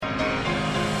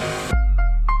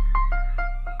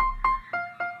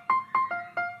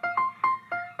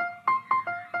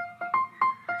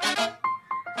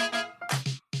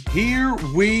Here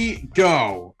we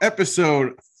go.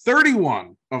 Episode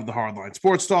 31 of the Hardline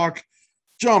Sports Talk.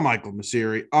 John Michael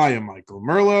Messeri. I am Michael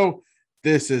Merlo.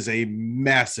 This is a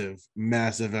massive,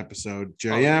 massive episode.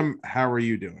 JM, how are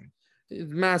you doing?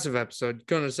 Massive episode.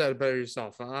 Couldn't have said it better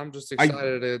yourself. I'm just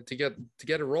excited to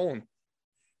get it rolling.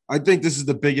 I think this is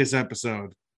the biggest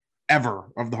episode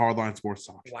ever of the Hardline Sports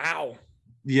Talk. Wow.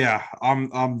 Yeah, I'm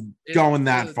going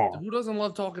that far. Who doesn't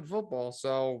love talking football?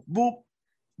 So well,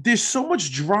 there's so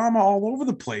much drama all over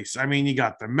the place. I mean, you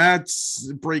got the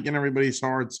Mets breaking everybody's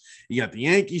hearts. You got the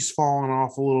Yankees falling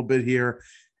off a little bit here.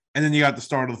 And then you got the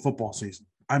start of the football season.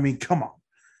 I mean, come on.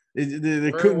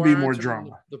 There couldn't be more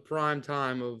drama. The prime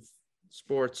time of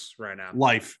sports right now.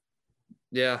 Life.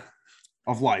 Yeah.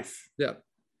 Of life. Yeah.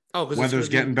 Oh, because weather's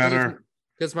getting better.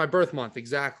 It's my birth month.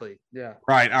 Exactly. Yeah.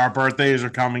 Right. Our birthdays are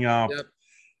coming up. Yep.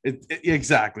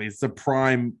 Exactly. It's the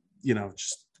prime,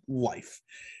 just life.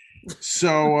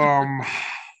 So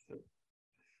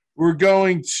we're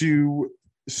going to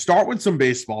start with some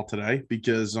baseball today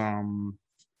because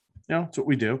that's what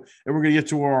we do. And we're going to get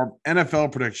to our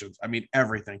NFL predictions. I mean,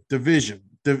 everything. Division,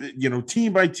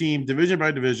 team by team, division by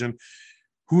division.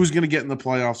 Who's going to get in the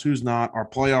playoffs, who's not, our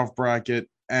playoff bracket,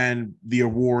 and the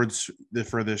awards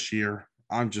for this year.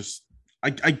 I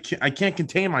can't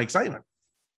contain my excitement.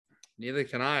 Neither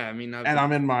can I. I mean,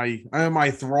 I'm in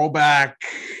my throwback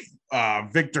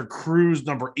Victor Cruz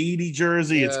number 80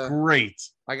 jersey. Yeah. It's great.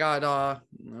 I got I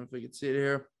don't know if we can see it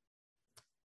here.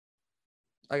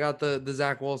 I got the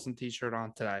Zach Wilson t-shirt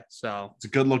on today. So it's a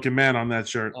good looking man on that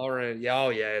shirt. All right. Yeah. Oh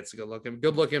yeah. It's a good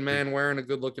looking man wearing a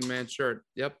good looking man shirt.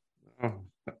 Yep.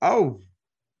 Oh.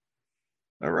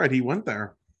 All right. He went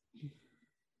there.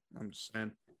 I'm just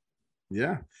saying.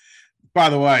 Yeah. By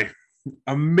the way,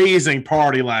 amazing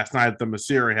party last night at the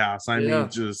Messeri house. I mean,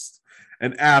 just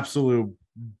an absolute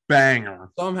banger.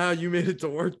 Somehow you made it to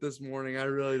work this morning. I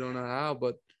really don't know how,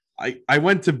 but I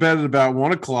went to bed at about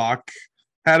 1:00,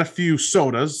 had a few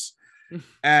sodas,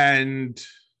 and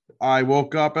I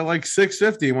woke up at like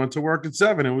 6:50 and went to work at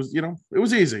 7. It was, it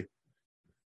was easy.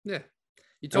 Yeah.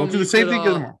 You told me do the same thing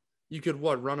tomorrow. You could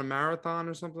run a marathon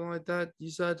or something like that, you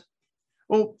said?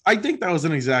 Well, I think that was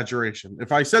an exaggeration.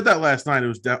 If I said that last night, it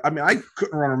was I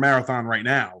couldn't run a marathon right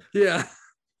now. Yeah.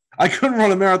 I couldn't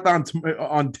run a marathon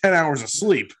on 10 hours of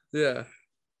sleep. Yeah.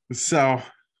 So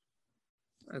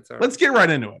that's all right. Let's get right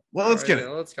into it. Well, let's get it.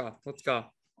 Let's go.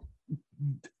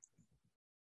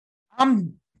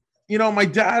 My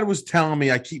dad was telling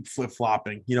me I keep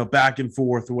flip-flopping, back and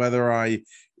forth, whether I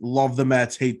love the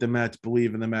Mets, hate the Mets,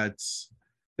 believe in the Mets.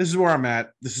 This is where I'm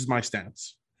at. This is my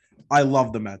stance. I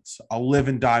love the Mets. I'll live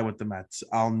and die with the Mets.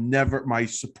 My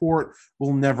support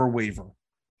will never waver.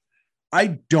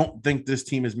 I don't think this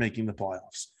team is making the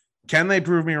playoffs. Can they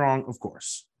prove me wrong? Of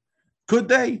course. Could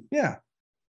they? Yeah.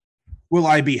 Will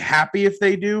I be happy if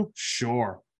they do?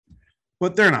 Sure.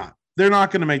 But they're not. They're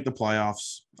not going to make the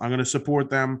playoffs. I'm going to support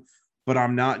them, but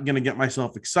I'm not going to get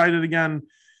myself excited again.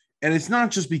 And it's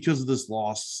not just because of this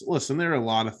loss. Listen, there are a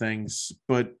lot of things,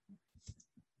 but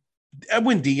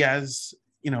Edwin Diaz,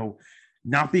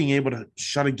 not being able to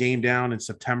shut a game down in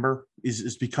September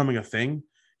is becoming a thing.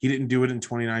 He didn't do it in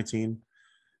 2019.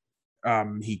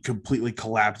 He completely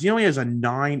collapsed. He has a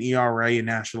 9 ERA in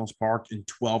Nationals Park in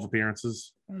 12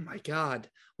 appearances. Oh my God.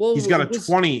 Well, he's got a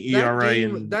 20 ERA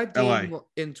in that LA. Game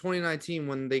in 2019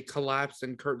 when they collapsed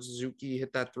and Kurt Suzuki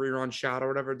hit that 3-run shot or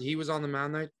whatever. He was on the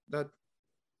mound that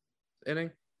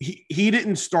inning. He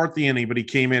didn't start the inning, but he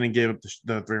came in and gave up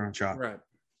the 3-run shot. Right.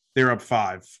 They're up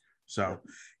 5. So,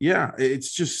 yeah, it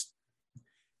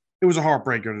was a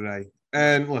heartbreaker today.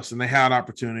 And listen, they had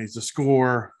opportunities to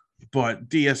score, but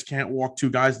Diaz can't walk 2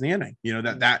 guys in the inning.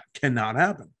 That cannot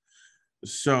happen.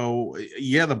 So,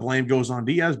 yeah, the blame goes on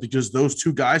Diaz because those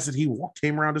 2 guys that he walked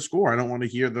came around to score. I don't want to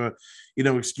hear the,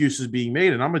 excuses being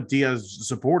made. And I'm a Diaz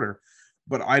supporter,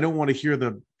 but I don't want to hear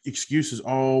the excuses.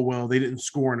 Oh, well, they didn't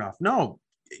score enough. No,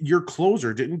 your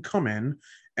closer didn't come in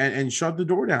and shut the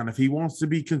door down. If he wants to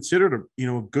be considered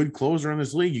a good closer in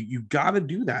this league, you got to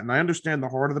do that. And I understand the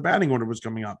heart of the batting order was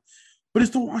coming up, but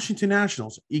it's the Washington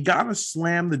Nationals. You got to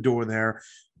slam the door there,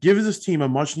 give this team a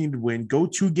much needed win, go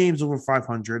 2 games over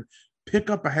 500,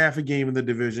 pick up a half a game in the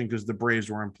division because the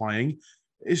Braves weren't playing.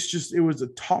 It was a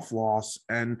tough loss.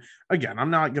 And again,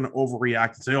 I'm not going to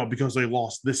overreact and say, because they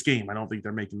lost this game, I don't think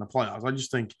they're making the playoffs. I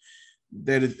just think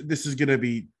that this is going to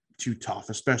be too tough,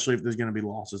 especially if there's going to be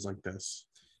losses like this.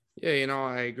 Yeah,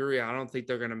 I agree. I don't think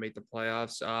they're going to make the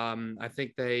playoffs. I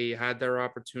think they had their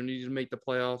opportunity to make the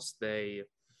playoffs. They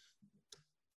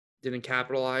didn't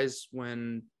capitalize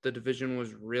when the division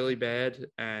was really bad,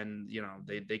 and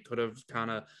they could have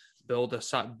kind of built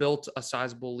a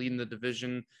sizable lead in the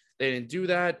division. They didn't do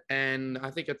that. And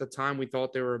I think at the time we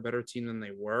thought they were a better team than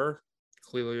they were.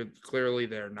 Clearly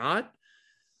they're not.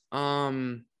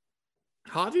 Javier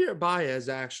Baez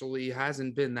actually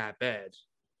hasn't been that bad.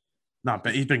 Not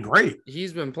bad. He's been great.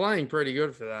 He's been playing pretty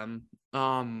good for them.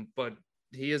 But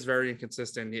he is very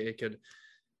inconsistent. He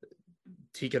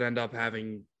could end up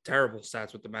having terrible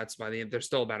stats with the Mets by the end. There's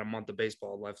still about a month of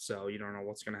baseball left, so you don't know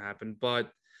what's going to happen.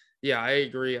 But yeah, I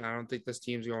agree. I don't think this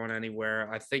team's going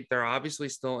anywhere. I think they're obviously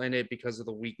still in it because of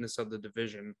the weakness of the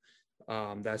division.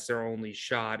 That's their only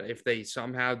shot. If they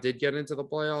somehow did get into the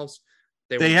playoffs,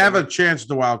 they have a chance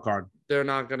to wild card. They're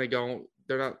not going to go.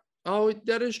 They're not. Oh,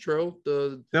 that is true.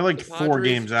 They're like the Padres, 4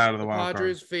 games out of the wild card.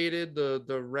 Padres faded.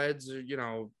 The Reds,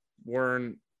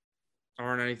 aren't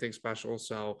anything special.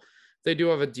 So they do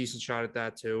have a decent shot at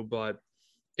that too. But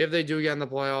if they do get in the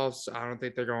playoffs, I don't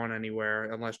think they're going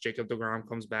anywhere unless Jacob deGrom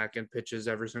comes back and pitches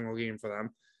every single game for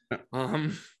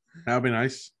them. That'd be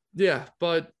nice. Yeah,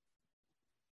 but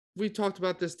we talked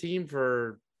about this team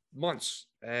for months,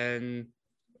 and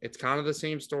it's kind of the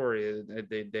same story.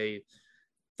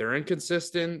 They're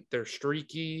inconsistent. They're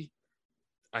streaky.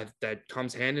 That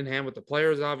comes hand in hand with the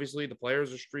players. Obviously, the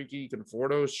players are streaky.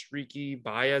 Conforto is streaky.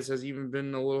 Baez has even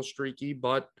been a little streaky,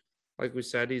 but like we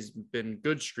said, he's been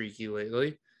good streaky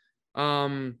lately.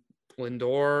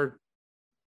 Lindor,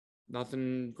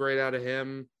 nothing great out of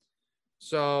him.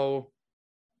 So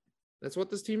that's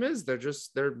what this team is.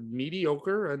 They're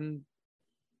mediocre, and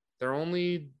they're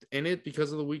only in it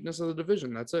because of the weakness of the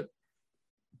division. That's it.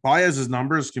 Baez's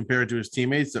numbers compared to his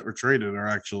teammates that were traded are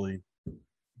actually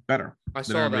better. I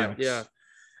saw that. Yeah.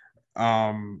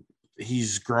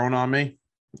 He's grown on me.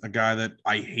 A guy that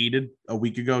I hated a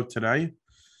week ago today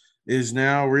is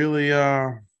now really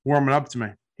warming up to me.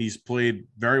 He's played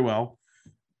very well.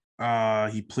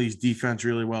 He plays defense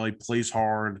really well. He plays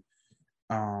hard.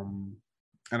 And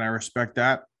I respect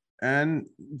that. And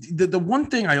the one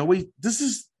thing this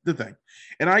is the thing,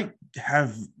 and I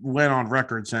have went on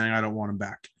record saying I don't want him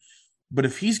back. But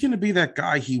if he's going to be that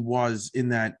guy he was in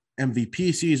that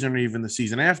MVP season or even the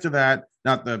season after that,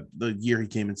 not the year he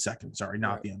came in second, sorry,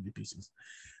 not the MVP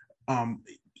season.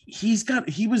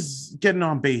 He was getting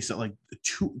on base at like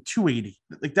 280.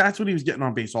 Like that's what he was getting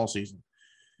on base all season.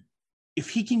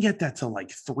 If he can get that to like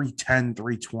 310,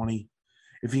 320,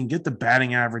 if he can get the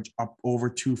batting average up over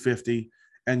 250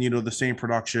 and, the same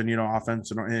production,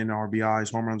 offense and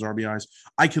RBIs, home runs, RBIs,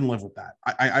 I can live with that.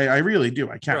 I really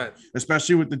do. I can, right.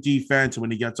 Especially with the defense. And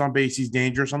when he gets on base, he's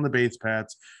dangerous on the base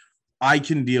paths. I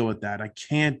can deal with that. I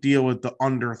can't deal with the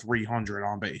under 300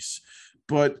 on base.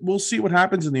 But we'll see what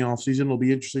happens in the offseason. It'll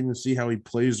be interesting to see how he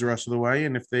plays the rest of the way.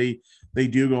 And if they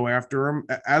do go after him,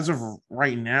 as of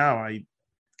right now, he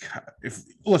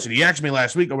asked me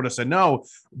last week, I would have said no.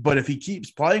 But if he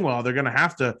keeps playing well, they're going to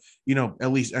have to,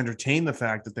 at least entertain the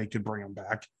fact that they could bring him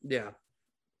back. Yeah.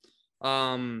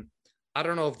 I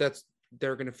don't know if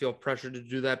they're going to feel pressure to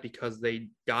do that because they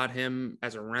got him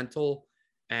as a rental.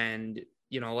 And,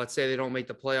 let's say they don't make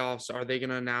the playoffs. Are they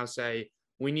going to now say,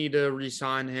 we need to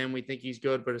re-sign him? We think he's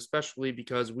good, but especially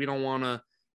because we don't want to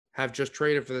have just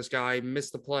traded for this guy,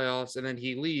 miss the playoffs, and then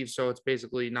he leaves. So it's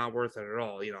basically not worth it at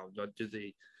all.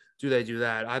 Do they do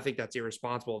that? I think that's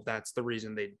irresponsible if that's the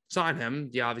reason they sign him.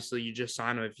 Yeah, obviously you just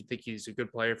sign him if you think he's a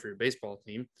good player for your baseball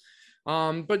team.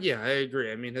 But yeah, I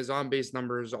agree. I mean, his on-base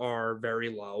numbers are very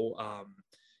low.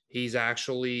 He's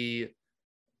actually,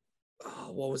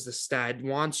 what was the stat?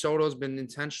 Juan Soto's been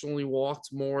intentionally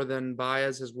walked more than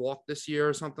Baez has walked this year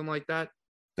or something like that.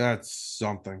 That's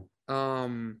something.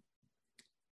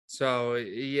 So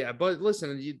yeah, but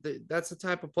listen, that's the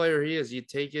type of player he is. You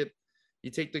take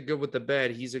the good with the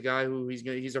bad. He's a guy who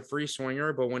he's a free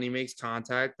swinger, but when he makes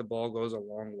contact, the ball goes a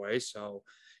long way. So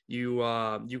you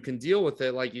can deal with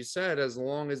it, like you said, as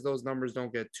long as those numbers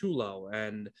don't get too low.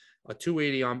 And a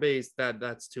 280 on base,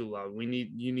 that's too low.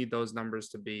 You need those numbers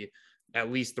to be at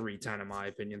least 310, in my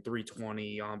opinion,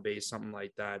 320 on base, something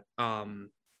like that. Yeah,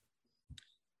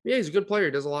 he's a good player.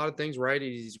 He does a lot of things right.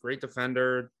 He's a great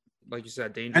defender. Like you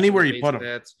said, dangerous anywhere you put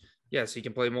him. Yes, he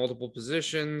can play multiple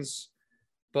positions,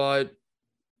 but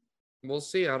we'll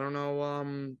see. I don't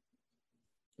know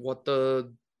what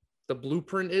the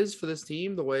blueprint is for this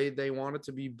team, the way they want it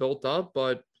to be built up,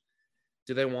 but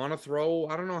do they want to throw?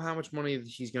 I don't know how much money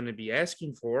he's going to be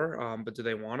asking for, but do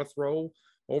they want to throw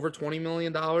over $20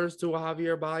 million to a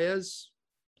Javier Baez?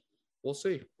 We'll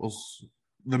see.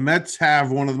 The Mets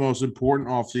have one of the most important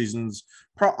off seasons.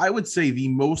 I would say the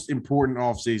most important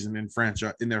off season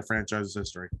in their franchise's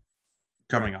history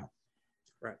coming up,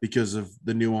 right? Because of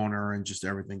the new owner and just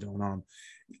everything going on.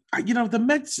 The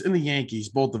Mets and the Yankees,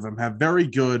 both of them have very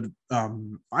good.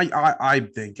 I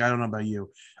think, I don't know about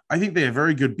you, I think they have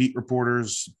very good beat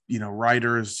reporters,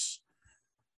 writers.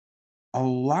 A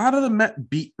lot of the Met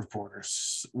beat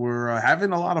reporters were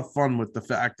having a lot of fun with the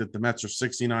fact that the Mets are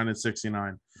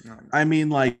 69-69. I mean,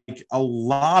 like a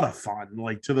lot of fun,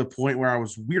 like to the point where I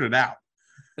was weirded out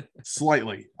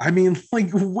slightly. I mean, like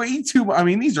way too. I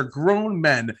mean, these are grown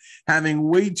men having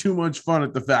way too much fun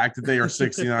at the fact that they are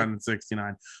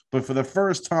 69-69. But for the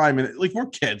first time, and like we're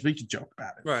kids, we can joke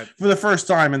about it. Right. For the first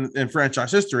time in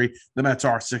franchise history, the Mets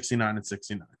are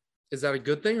 69-69. Is that a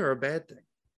good thing or a bad thing?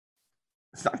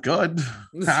 It's not good.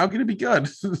 How can it be good?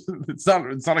 It's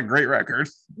not a great record.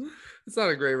 It's not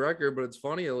a great record, but it's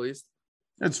funny at least.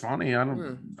 It's funny. I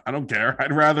don't care.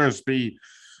 I'd rather us be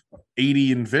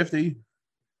 80-50.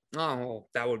 Oh,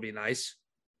 that would be nice.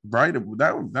 Right.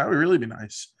 That would really be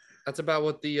nice. That's about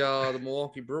what the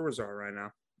Milwaukee Brewers are right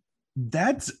now.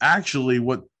 That's actually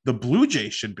what the Blue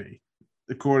Jays should be,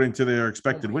 according to their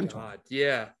expected win total.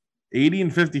 Yeah.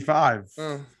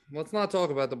 80-55. Let's not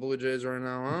talk about the Blue Jays right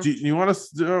now, huh? Do you want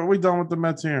us? Are we done with the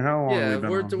Mets here? How long? Yeah,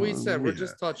 we're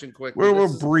just touching quickly. We're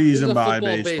breezing by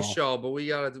baseball. Football-based show, but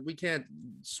we can't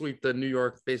sweep the New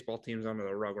York baseball teams under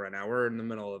the rug right now. We're in the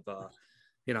middle of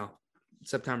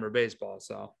September baseball.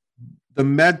 So the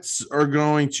Mets are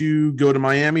going to go to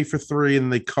Miami for 3,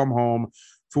 and they come home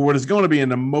for what is going to be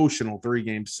an emotional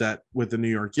 3-game set with the New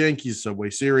York Yankees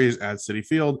Subway Series at Citi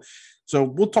Field. So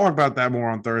we'll talk about that more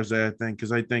on Thursday, I think,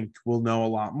 because I think we'll know a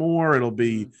lot more. It'll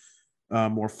be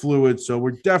more fluid. So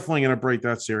we're definitely going to break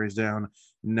that series down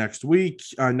next week.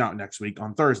 Not next week,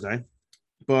 on Thursday.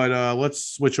 But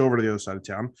let's switch over to the other side of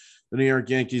town. The New York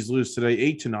Yankees lose today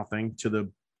 8-0 to the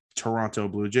Toronto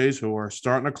Blue Jays, who are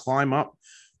starting to climb up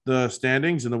the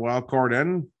standings in the wild card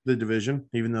and the division,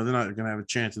 even though they're not going to have a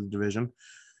chance in the division.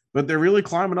 But they're really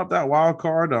climbing up that wild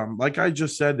card. Like I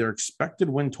just said, their expected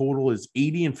win total is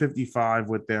 80-55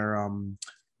 with their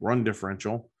run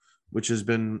differential, which has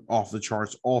been off the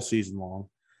charts all season long.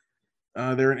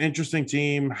 They're an interesting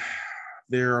team.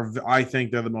 I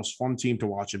think they're the most fun team to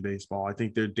watch in baseball. I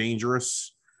think they're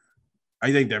dangerous.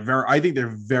 I think they're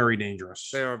very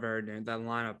dangerous. They are very dangerous. That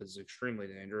lineup is extremely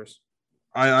dangerous.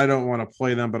 I don't want to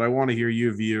play them, but I want to hear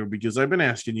your view because I've been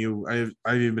asking you. I've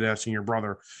even been asking your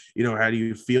brother. How do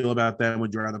you feel about them?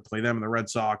 Would you rather play them in the Red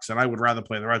Sox? And I would rather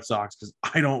play the Red Sox because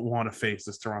I don't want to face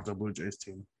this Toronto Blue Jays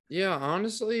team. Yeah,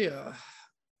 honestly, in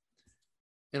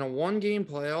a 1-game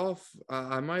playoff,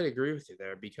 I might agree with you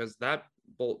there because that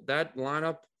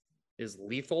lineup is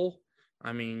lethal.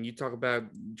 I mean, you talk about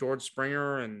George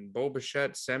Springer and Bo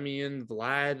Bichette, Semien,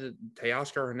 Vlad,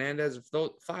 Teoscar Hernandez. Those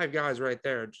 5 guys right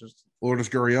there, just Lourdes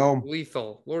Gurriel.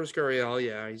 Lethal. Lourdes Gurriel,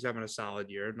 yeah, he's having a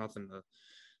solid year. Nothing to,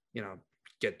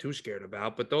 get too scared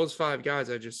about. But those 5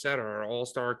 guys I just said are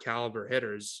all-star caliber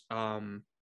hitters. And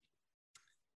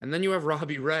then you have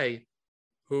Robbie Ray,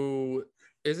 who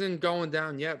isn't going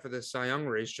down yet for the Cy Young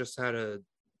race, just had a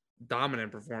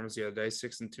dominant performance the other day,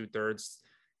 6 2/3.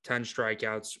 10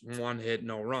 strikeouts, 1 hit,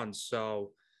 no runs.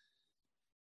 So,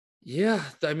 yeah,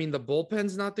 I mean, the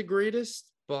bullpen's not the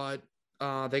greatest, but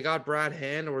they got Brad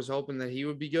Hand. I was hoping that he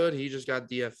would be good. He just got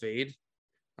DFA'd.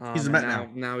 He's a Met now.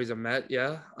 Now he's a Met,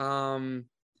 yeah.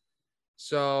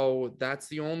 So that's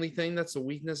the only thing that's the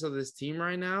weakness of this team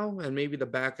right now, and maybe the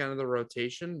back end of the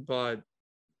rotation. But,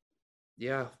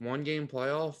 yeah, 1-game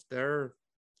playoff, they're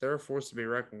a force to be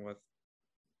reckoned with.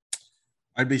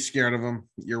 I'd be scared of them.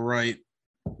 You're right.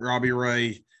 Robbie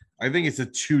Ray, I think it's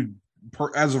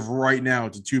as of right now,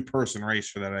 it's a 2-person race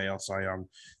for that AL Cy Young.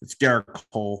 It's Garrett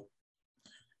Cole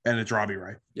and it's Robbie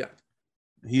Ray. Yeah.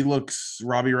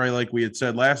 Robbie Ray, like we had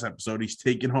said last episode, he's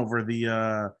taken over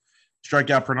the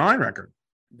strikeout per 9 record.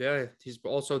 Yeah, he's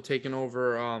also taken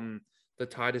over the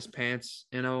tightest pants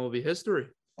in MLB history.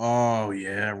 Oh,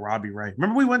 yeah, Robbie Ray.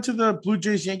 Remember we went to the Blue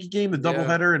Jays Yankee game, the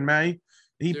doubleheader in May?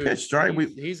 He pitched, right?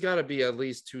 He's got to be at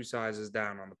least 2 sizes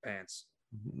down on the pants.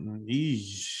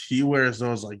 He wears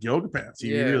those like yoga pants.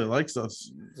 He really likes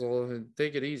those. So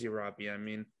take it easy, Robbie. I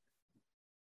mean,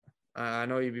 I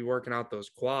know you'd be working out those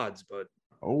quads, but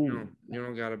you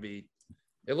don't gotta be.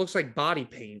 It looks like body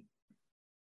paint.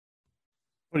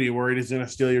 What are you worried he's gonna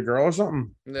steal your girl or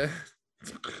something?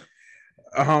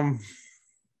 Can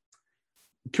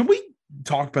we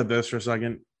talk about this for a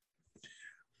second?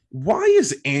 Why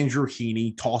is Andrew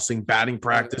Heaney tossing batting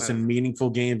practice in meaningful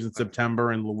games in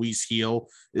September and Luis Gil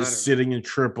is sitting in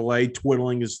AAA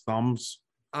twiddling his thumbs?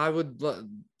 I would,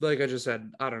 like I just said,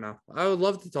 I don't know. I would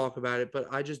love to talk about it, but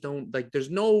I just don't,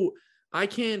 I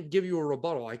can't give you a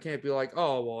rebuttal. I can't be like,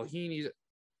 oh, well, Heaney's.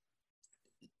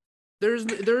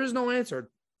 There is no answer.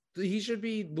 Luis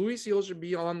Gil should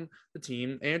be on the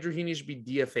team. Andrew Heaney should be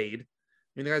DFA'd. I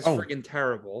mean, the guy's freaking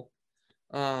terrible.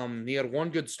 He had one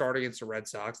good start against the Red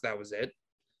Sox. That was it.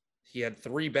 He had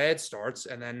 3 bad starts,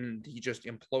 and then he just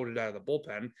imploded out of the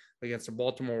bullpen against the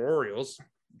Baltimore Orioles.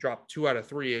 Dropped 2 out of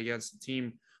 3 against the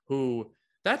team who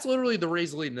that's literally the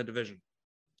Rays lead in the division.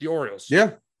 The Orioles.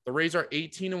 Yeah. The Rays are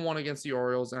 18-1 against the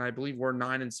Orioles, and I believe we're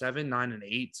 9-7,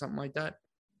 9-8, something like that.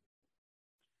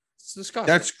 It's disgusting.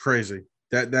 That's crazy.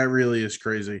 That really is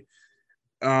crazy.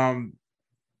 The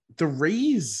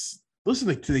Rays, listen,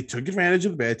 they took advantage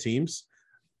of the bad teams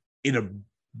in a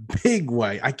big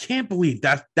way. I can't believe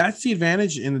that's the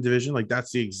advantage in the division. Like,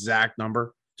 that's the exact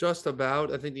number. Just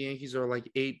about. I think the Yankees are like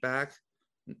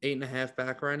 8.5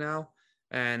 back right now.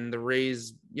 And the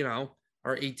Rays,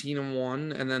 are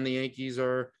 18-1. And then the Yankees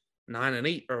are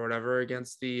 9-8 or whatever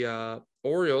against the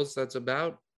Orioles. That's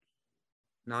about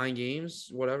 9 games,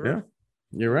 whatever. Yeah,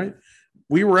 you're right.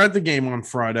 We were at the game on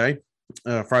Friday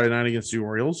night against the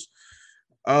Orioles.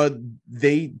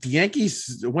 The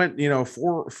Yankees went,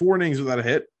 4 innings without a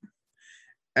hit,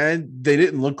 and they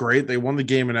didn't look great. They won the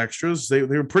game in extras. They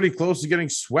were pretty close to getting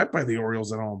swept by the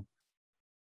Orioles at home.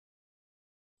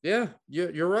 Yeah,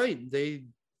 you're right. They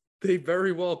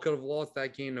very well could have lost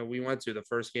that game that we went to, the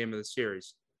first game of the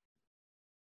series.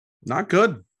 Not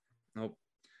good. Nope.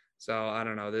 So I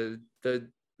don't know.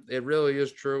 It really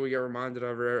is true. We get reminded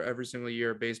of it every single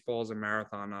year. Baseball is a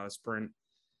marathon, not a sprint.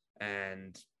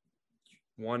 And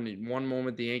one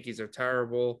moment the Yankees are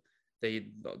terrible. They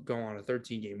go on a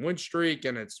 13-game win streak,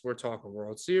 and we're talking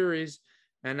World Series.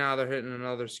 And now they're hitting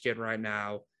another skid right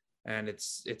now. And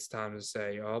it's time to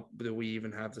say, oh, do we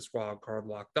even have this wild card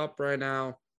locked up right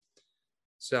now?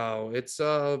 So it's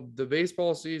the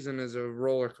baseball season is a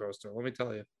roller coaster. Let me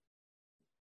tell you.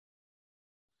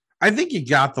 I think you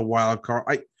got the wild card.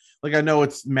 I know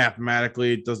it's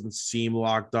mathematically, it doesn't seem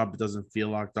locked up. It doesn't feel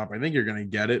locked up. I think you're going to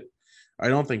get it. I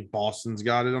don't think Boston's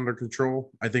got it under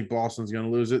control. I think Boston's going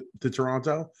to lose it to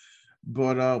Toronto.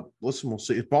 But listen, we'll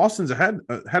see. Boston's ahead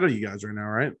of you guys right now,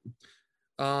 right?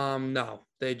 No,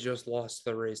 they just lost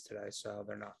the Rays today, so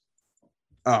they're not.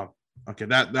 Oh, okay.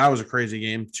 That was a crazy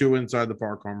game. 2 inside the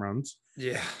park home runs.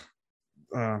 Yeah.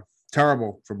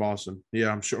 Terrible for Boston.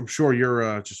 Yeah, I'm sure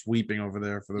you're just weeping over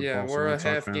there for the Boston. We're a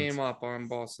half fans. game up on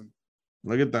Boston.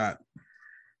 Look at that.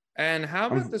 And how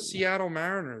about the Seattle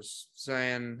Mariners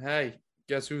saying, "Hey,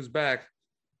 guess who's back?"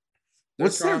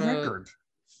 What's their record?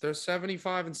 They're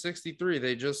 75-63.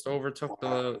 They just overtook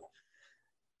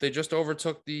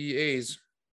the A's.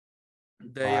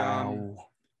 Them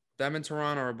and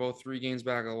Toronto are both 3 games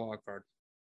back of the wild card.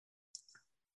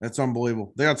 That's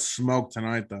unbelievable. They got smoked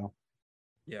tonight, though.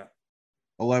 Yeah.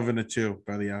 11-2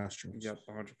 by the Astros. Yep,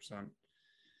 100%.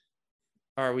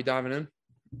 All right, we diving in?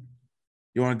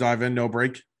 You want to dive in? No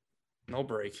break? No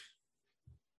break.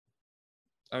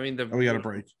 I mean, we got a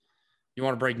break. You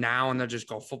want to break now and then just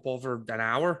go football for an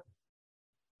hour?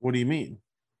 What do you mean?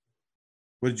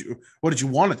 What did you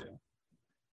want to do?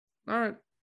 All right,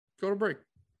 go to break.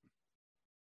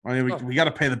 I mean, we got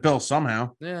to pay the bill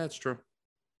somehow. Yeah, that's true.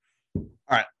 All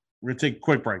right, we're going to take a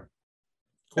quick break.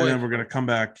 And then we're going to come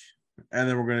back, and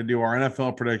then we're going to do our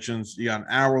NFL predictions. You got an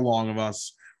hour long of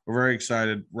us. We're very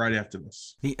excited right after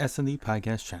this. The S&D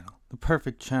Podcast Channel, the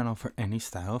perfect channel for any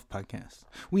style of podcast.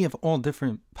 We have all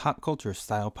different pop culture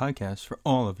style podcasts for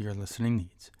all of your listening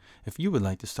needs. If you would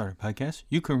like to start a podcast,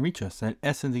 you can reach us at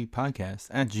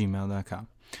sndpodcast@gmail.com.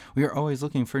 We are always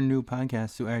looking for new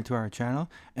podcasts to add to our channel,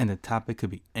 and the topic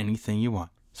could be anything you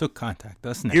want. So contact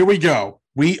us now. Here we go.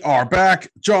 We are back.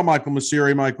 John Michael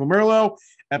Messeri, Michael Merlo,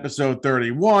 episode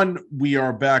 31. We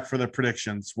are back for the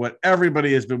predictions. What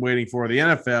everybody has been waiting for, the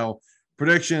NFL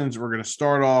predictions. We're going to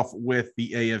start off with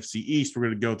the AFC East. We're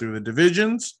going to go through the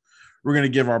divisions. We're going to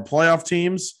give our playoff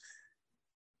teams.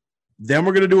 Then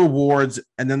we're going to do awards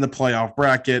and then the playoff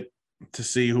bracket to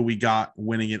see who we got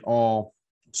winning it all.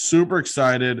 Super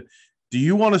excited. Do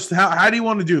you want to? How do you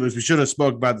want to do this? We should have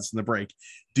spoke about this in the break.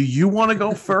 Do you want to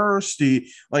go first?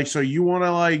 So you want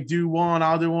to do one?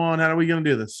 I'll do one. How are we going to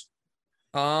do this?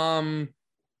 I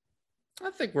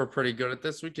think we're pretty good at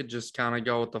this. We could just kind of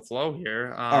go with the flow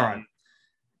here. All right.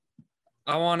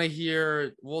 I want to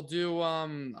hear. We'll do.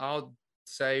 I'll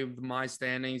say my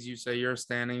standings. You say your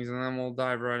standings, and then we'll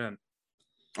dive right in.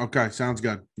 Okay, sounds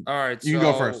good. All right, you can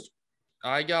go first.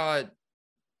 I got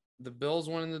the Bills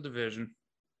winning the division.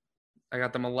 I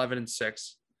got them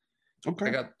 11-6.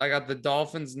 Okay. I got the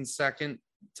Dolphins in second,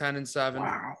 10-7.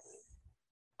 Wow.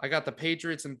 I got the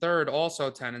Patriots in third, also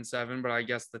 10-7, but I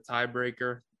guess the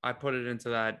tiebreaker, I put it into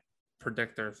that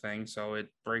predictor thing, so it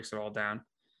breaks it all down.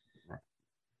 Right.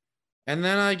 And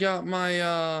then I got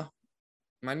my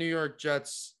my New York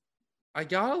Jets. I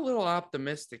got a little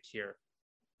optimistic here.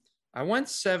 I went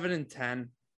 7-10.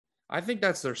 I think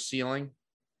that's their ceiling.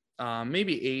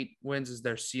 Maybe 8 wins is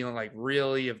their ceiling. Like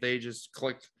really, if they just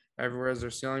click everywhere as their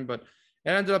ceiling, but it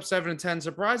ended up 7-10.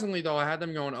 Surprisingly, though, I had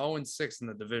them going 0-6 in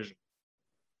the division.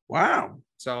 Wow.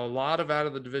 So a lot of out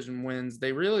of the division wins.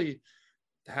 They really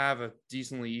have a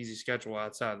decently easy schedule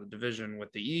outside of the division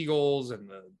with the Eagles and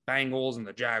the Bengals and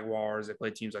the Jaguars. They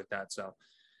play teams like that. So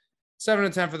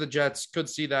 7-10 for the Jets. Could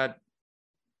see that,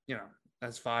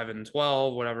 as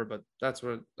 5-12, whatever, but that's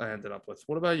what I ended up with.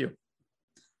 What about you?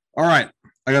 All right.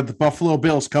 I got the Buffalo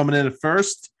Bills coming in at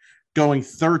first, going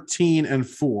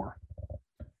 13-4.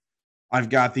 I've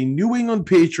got the New England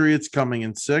Patriots coming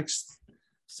in sixth.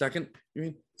 Second, you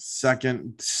mean?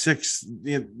 Second, sixth.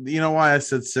 You know why I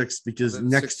said sixth? Because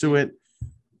next to it,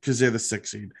 because they're the 6th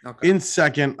seed. Okay. In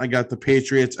second, I got the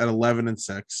Patriots at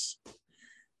 11-6.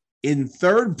 In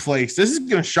third place, this is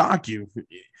going to shock you.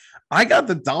 I got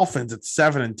the Dolphins at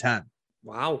 7-10.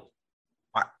 Wow.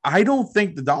 I don't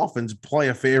think the Dolphins play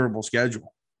a favorable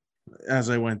schedule as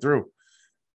I went through.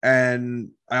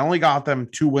 And I only got them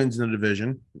 2 wins in the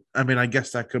division. I mean, I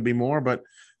guess that could be more, but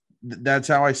that's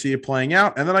how I see it playing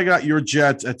out. And then I got your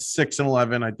Jets at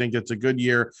 6-11. I think it's a good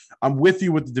year. I'm with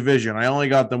you with the division. I only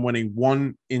got them winning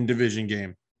 1 in-division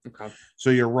game. Okay.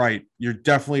 So you're right. You're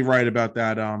definitely right about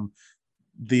that.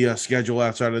 The schedule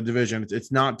outside of the division.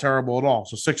 It's not terrible at all.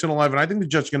 So 6-11. I think the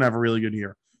Jets are going to have a really good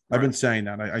year. I've been saying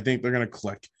that. I think they're going to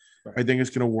click. Right. I think it's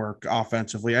going to work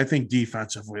offensively. I think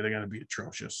defensively, they're going to be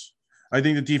atrocious. I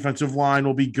think the defensive line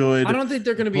will be good. I don't think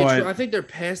they're going to be. I think their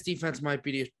pass defense might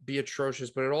be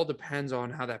atrocious, but it all depends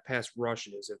on how that pass rush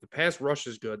is. If the pass rush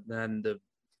is good, then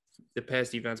the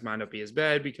pass defense might not be as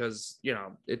bad because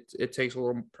it takes a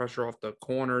little pressure off the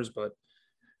corners. But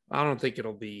I don't think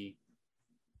it'll be.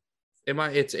 It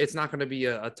might. It's not going to be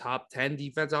a top 10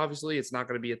 defense. Obviously, it's not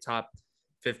going to be a top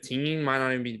 15. Might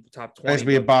not even be top 20. It has to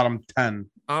be a bottom 10.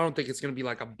 I don't think it's going to be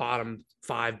like a bottom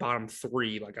 5, bottom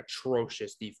 3, like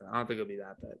atrocious defense. I don't think it'll be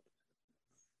that bad.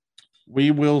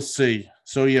 We will see.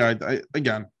 So, yeah,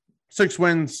 again, 6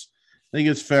 wins. I think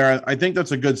it's fair. I think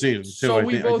that's a good season, too. So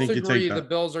we both I think agree the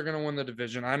Bills are going to win the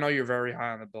division. I know you're very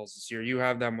high on the Bills this year. You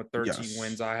have them with 13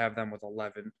 wins. I have them with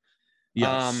 11.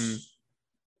 Yes.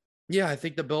 Yeah, I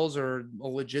think the Bills are a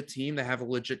legit team. They have a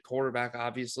legit quarterback,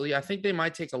 obviously. I think they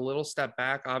might take a little step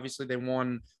back. Obviously, they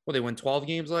won 12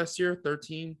 games last year,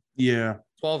 13? Yeah.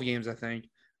 12 games, I think.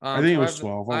 I think it was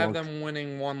 12. I have them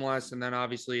winning 1 less, and then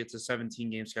obviously it's a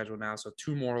 17-game schedule now, so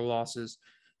 2 more losses.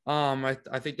 I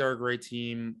think they're a great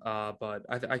team, but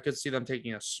I could see them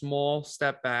taking a small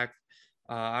step back.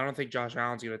 I don't think Josh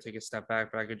Allen's going to take a step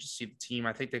back, but I could just see the team.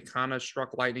 I think they kind of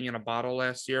struck lightning in a bottle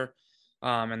last year.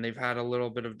 And they've had a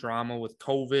little bit of drama with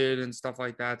COVID and stuff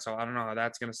like that. So I don't know how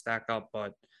that's going to stack up.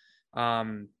 But,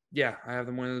 yeah, I have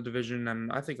them winning the division,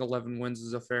 and I think 11 wins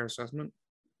is a fair assessment.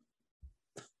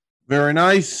 Very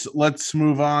nice. Let's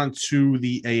move on to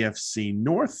the AFC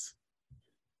North.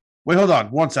 Wait, hold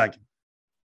on 1 second.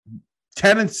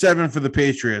 10-7 for the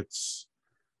Patriots.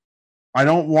 I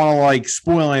don't want to,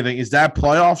 spoil anything. Is that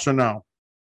playoffs or no?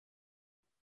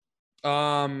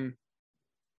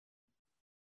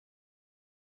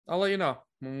 I'll let you know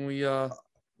when we okay.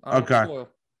 Spoil.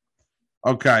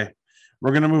 Okay.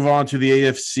 We're going to move on to the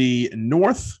AFC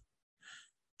North.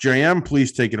 JM,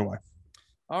 please take it away.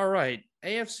 All right.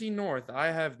 AFC North. I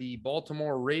have the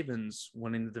Baltimore Ravens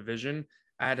winning the division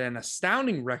at an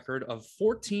astounding record of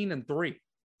 14-3.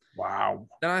 Wow.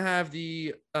 Then I have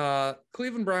the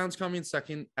Cleveland Browns coming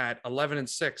second at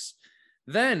 11-6.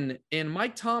 Then, in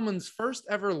Mike Tomlin's first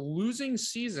ever losing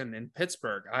season in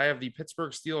Pittsburgh, I have the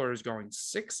Pittsburgh Steelers going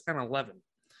 6-11.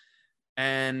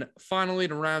 And finally,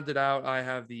 to round it out, I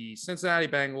have the Cincinnati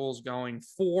Bengals going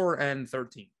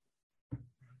 4-13.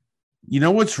 You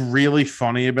know what's really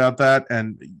funny about that?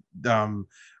 And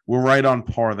we're right on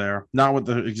par there. Not with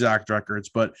the exact records,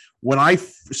 but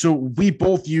so we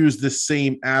both use the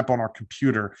same app on our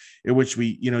computer in which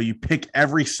you pick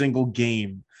every single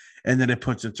game. And then it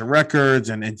puts into records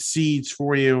and seeds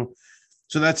for you.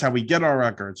 So that's how we get our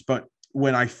records. But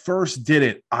when I first did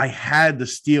it, I had the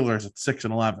Steelers at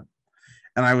 6-11.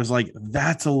 And I was like,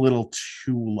 that's a little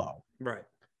too low. Right.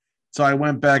 So I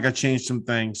went back, I changed some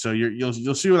things. So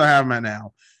you'll see what I have them at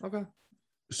now. Okay.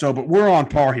 So, but we're on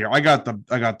par here. I got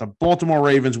the Baltimore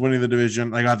Ravens winning the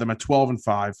division. I got them at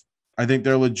 12-5. I think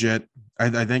they're legit.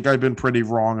 I think I've been pretty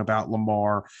wrong about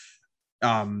Lamar.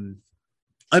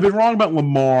 I've been wrong about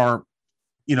Lamar,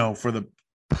 for the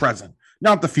present,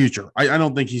 not the future. I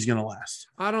don't think he's going to last.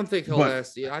 I don't think he'll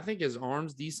last. Yeah, I think his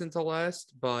arm's decent to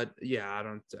last, but yeah, I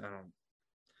don't.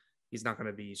 He's not going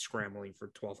to be scrambling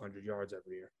for 1,200 yards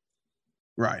every year.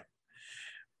 Right.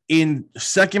 In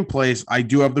second place, I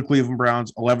do have the Cleveland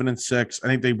Browns, 11-6. I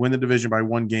think they win the division by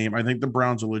one game. I think the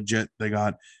Browns are legit. They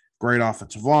got great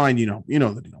offensive line. You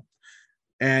know the deal.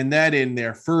 And that in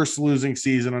their first losing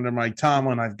season under Mike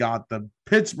Tomlin, I've got the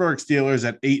Pittsburgh Steelers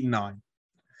at 8-9.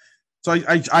 So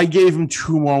I gave him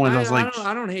 2 more wins.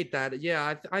 I don't hate that.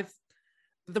 Yeah, I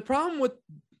the problem with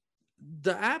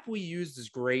the app we used is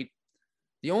great.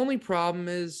 The only problem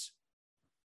is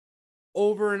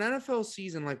over an NFL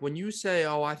season, like when you say,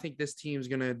 oh, I think this team's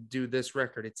going to do this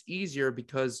record, it's easier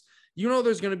because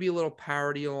there's going to be a little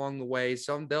parity along the way.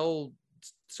 Someone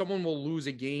will lose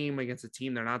a game against a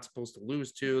team they're not supposed to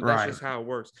lose to. That's just how it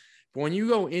works. But when you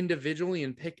go individually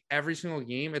and pick every single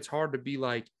game, it's hard to be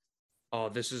like, oh,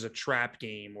 this is a trap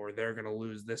game or they're going to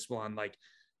lose this one. Like,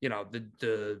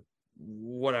 the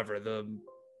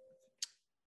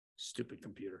stupid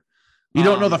computer. You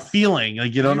don't know the feeling.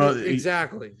 Like you don't know.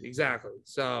 Exactly.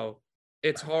 So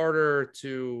it's harder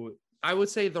to, I would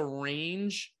say the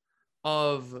range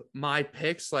of my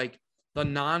picks, like the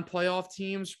non-playoff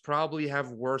teams probably have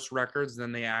worse records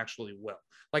than they actually will.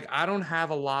 Like I don't have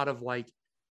a lot of like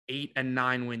 8 and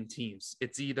 9 win teams.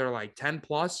 It's either like 10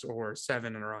 plus or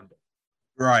 7 and under.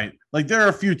 Right. Like there are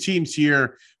a few teams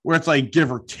here where it's like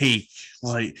give or take,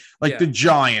 like the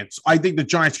Giants. I think the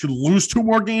Giants could lose 2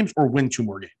 more games or win 2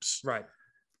 more games. Right.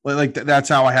 Like that's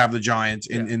how I have the Giants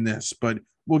in this, but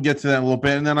we'll get to that in a little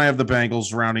bit. And then I have the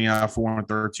Bengals rounding out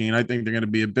 4-13. I think they're going to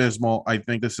be abysmal. I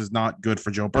think this is not good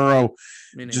for Joe Burrow,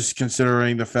 just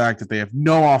considering the fact that they have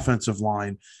no offensive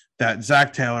line, that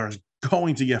Zach Taylor is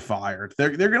going to get fired.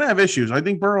 They're going to have issues. I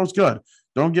think Burrow's good.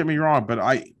 Don't get me wrong, but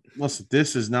listen,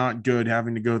 this is not good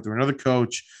having to go through another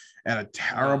coach and a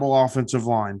terrible offensive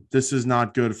line. This is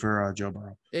not good for Joe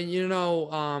Burrow. And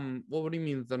what do you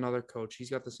mean with another coach? He's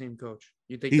got the same coach.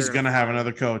 You think he's going to have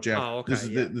another coach? Yeah. Oh, okay.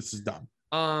 This is done.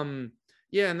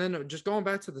 Yeah, and then just going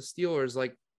back to the Steelers,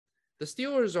 like the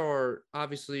Steelers are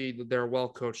obviously they're a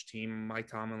well-coached team. Mike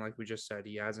Tomlin, like we just said,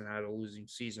 he hasn't had a losing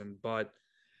season, but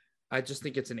I just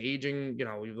think it's an aging,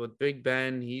 with Big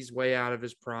Ben, he's way out of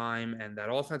his prime, and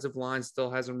that offensive line still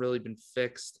hasn't really been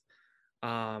fixed.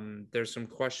 There's some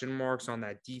question marks on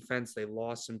that defense. They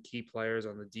lost some key players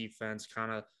on the defense,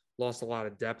 kind of lost a lot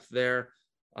of depth there.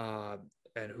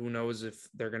 And who knows if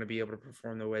they're going to be able to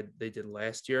perform the way they did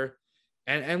last year.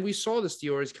 And we saw the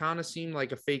Steelers kind of seem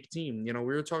like a fake team. We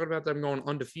were talking about them going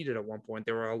undefeated at one point.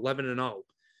 They were 11-0.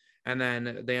 And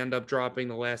then they end up dropping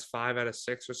the last 5 out of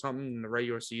 6 or something in the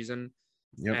regular season.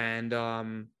 Yep. And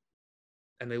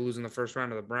they lose in the first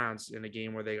round of the Browns in a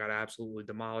game where they got absolutely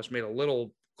demolished. Made a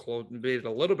little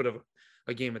bit of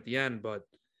a game at the end, but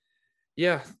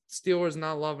yeah, Steelers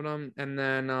not loving them. And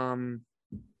then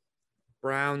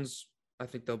Browns, I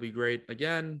think they'll be great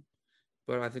again,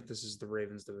 but I think this is the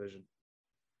Ravens division.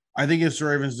 I think it's the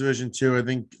Ravens division too. I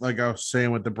think, like I was saying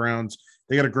with the Browns,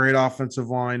 they got a great offensive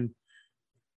line.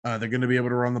 They're going to be able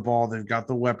to run the ball. They've got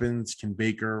the weapons. Can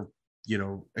Baker,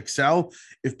 excel?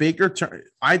 If Baker,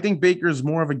 I think Baker is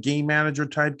more of a game manager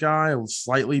type guy,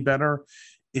 slightly better.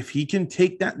 If he can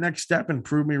take that next step and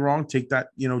prove me wrong, take that,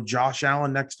 Josh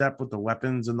Allen next step with the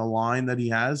weapons and the line that he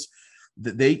has,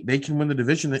 they can win the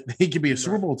division. They could be a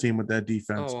Super Bowl team with that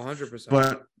defense. Oh, 100%.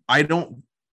 But I don't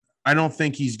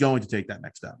think he's going to take that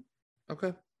next step.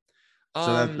 Okay.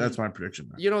 So that's my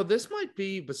prediction. This might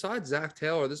be, besides Zach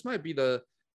Taylor, this might be the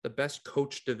best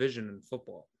coach division in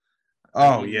football.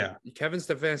 Yeah. Kevin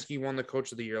Stefanski won the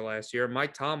coach of the year last year.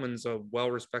 Mike Tomlin's a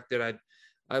well-respected.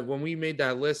 When we made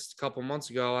that list a couple months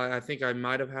ago, I think I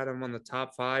might have had him on the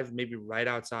top 5, maybe right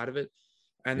outside of it.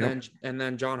 And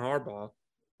then John Harbaugh,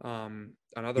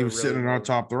 another. He was really sitting in our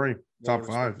top 3, top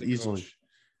 5 easily. Coach.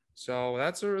 So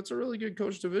it's a really good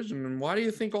coach division. And why do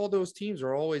you think all those teams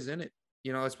are always in it?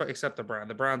 Except the Browns.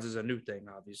 The Browns is a new thing,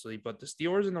 obviously, but the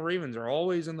Steelers and the Ravens are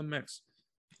always in the mix.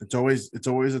 It's always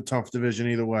a tough division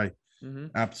either way. Mm-hmm.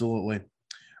 Absolutely.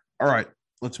 All right,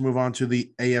 let's move on to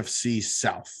the AFC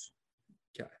South.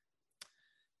 Okay.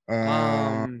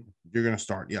 You're gonna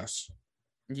start, yes.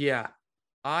 Yeah,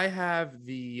 I have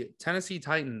the Tennessee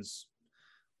Titans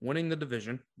winning the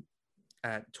division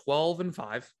at 12-5.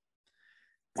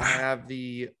 Wow. I have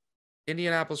the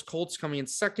Indianapolis Colts coming in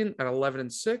second at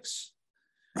 11-6.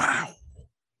 Wow.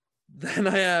 Then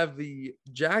I have the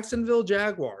Jacksonville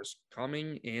Jaguars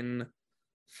coming in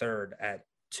third at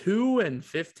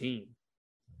 2-15.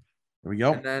 There we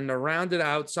go. And then to round it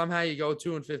out, somehow you go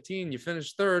 2-15. You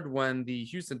finish third when the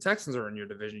Houston Texans are in your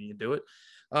division. You do it.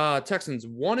 Texans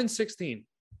 1-16.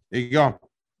 There you go.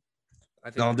 I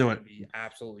think that'll do it. Be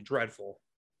absolutely dreadful.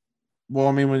 Well,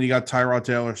 I mean, when you got Tyrod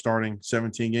Taylor starting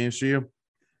 17 games for you,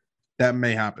 that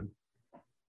may happen.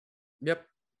 Yep.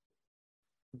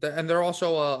 And they're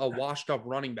also a washed-up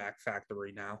running back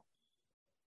factory now.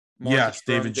 Yes,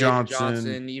 David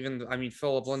Johnson. Even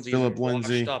Philip Lindsay Philip isn't washed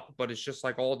Lindsay. up, but it's just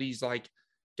like all these like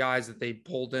guys that they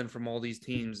pulled in from all these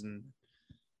teams and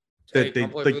That they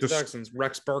come play like for the the Texans.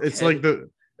 Rex Burkhead. it's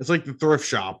like the thrift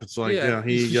shop. It's like, yeah,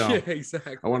 here you go. Yeah,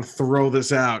 exactly. I want to throw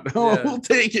this out. Oh, Yeah. we'll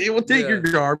take it. We'll take your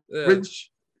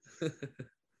garbage. What's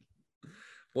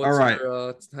all right.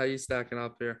 How you stacking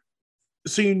up here?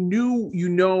 So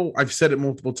I've said it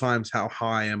multiple times how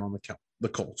high I am on the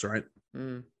Colts, right?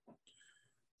 Mm.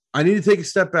 I need to take a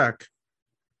step back.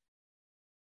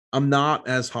 I'm not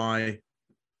as high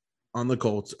on the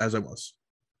Colts as I was.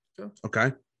 Sure.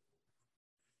 Okay.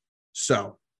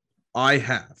 So I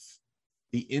have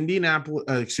the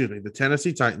the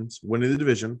Tennessee Titans winning the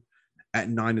division at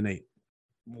 9-8.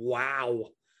 Wow.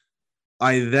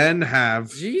 I then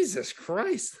have Jesus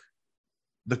Christ.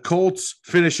 the Colts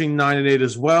finishing 9-8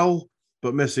 as well,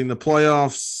 but missing the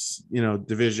playoffs,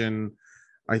 division.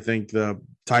 I think the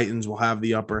Titans will have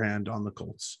the upper hand on the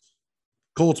Colts.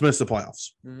 Colts miss the playoffs.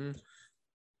 Mm-hmm.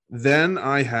 Then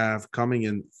I have coming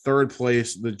in third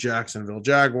place the Jacksonville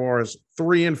Jaguars,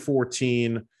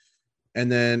 3-14,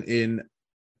 and then in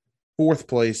fourth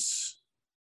place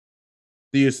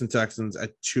the Houston Texans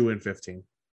at 2-15.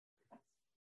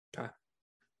 Okay.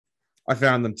 I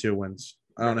found them 2 wins.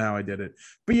 I don't know how I did it,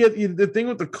 but yeah, the thing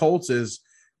with the Colts is,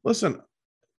 listen,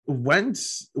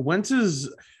 Wentz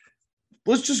is.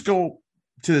 Let's just go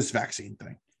to this vaccine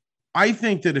thing. I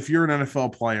think that if you're an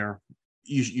NFL player,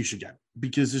 you should get it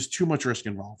because there's too much risk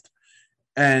involved.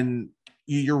 And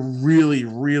you're really,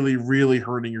 really, really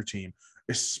hurting your team,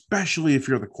 especially if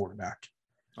you're the quarterback.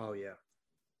 Oh, yeah.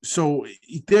 So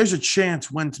there's a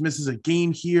chance Wentz misses a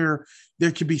game here.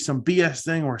 There could be some BS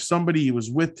thing where somebody he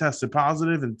was with tested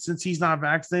positive, and since he's not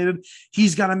vaccinated,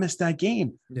 he's got to miss that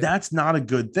game. Yeah. That's not a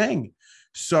good thing.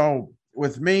 So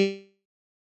with me,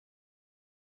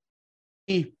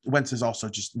 Wentz is also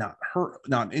just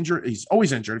not injured. He's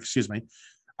always injured. Excuse me.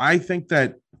 I think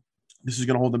that this is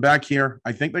going to hold them back here.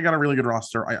 I think they got a really good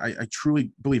roster. I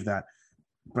truly believe that,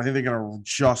 but I think they're going to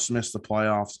just miss the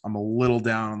playoffs. I'm a little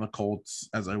down on the Colts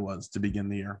as I was to begin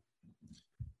the year.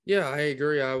 Yeah, I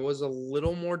agree. I was a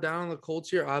little more down on the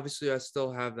Colts here. Obviously, I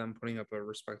still have them putting up a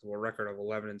respectable record of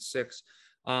 11-6.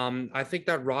 I think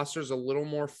that roster is a little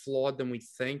more flawed than we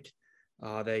think.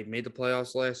 They made the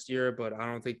playoffs last year, but I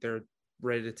don't think they're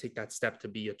ready to take that step to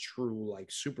be a true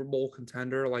Super Bowl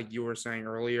contender, like you were saying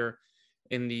earlier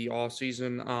in the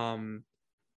offseason.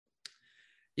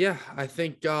 Yeah, I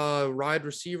think wide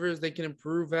receivers they can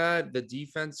improve at. The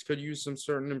defense could use some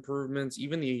certain improvements.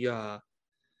 Even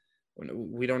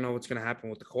we don't know what's going to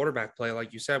happen with the quarterback play,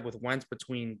 like you said, with Wentz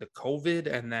between the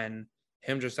COVID and then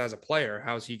him just as a player.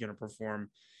 How's he going to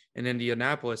perform in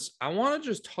Indianapolis? I want to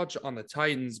just touch on the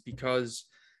Titans because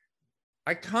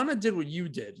I kind of did what you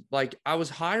did. I was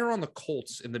higher on the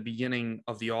Colts in the beginning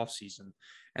of the offseason.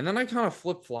 And then I kind of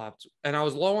flip-flopped. And I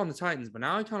was low on the Titans, but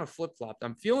now I kind of flip-flopped.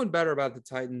 I'm feeling better about the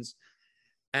Titans.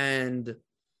 And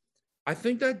I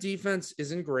think that defense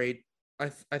isn't great.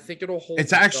 I think it'll hold.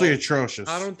 It's actually atrocious.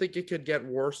 I don't think it could get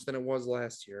worse than it was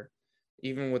last year.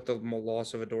 Even with the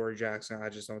loss of Adoree Jackson, I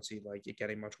just don't see it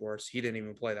getting much worse. He didn't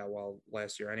even play that well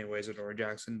last year anyways, Adoree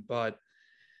Jackson. But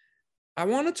I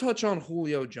want to touch on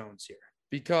Julio Jones here,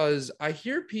 because I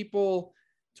hear people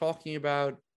talking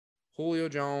about Julio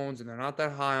Jones and they're not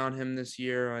that high on him this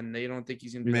year and they don't think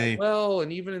he's going to do that well.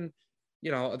 And even,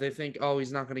 they think, oh,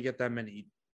 he's not going to get that many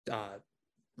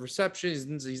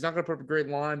receptions. He's not going to put up a great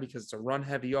line because it's a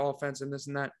run-heavy offense and this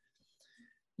and that.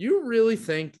 You really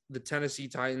think the Tennessee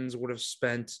Titans would have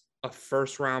spent a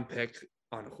first-round pick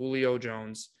on Julio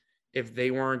Jones if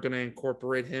they weren't going to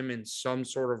incorporate him in some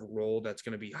sort of role that's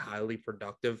going to be highly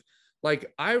productive?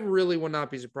 I really would not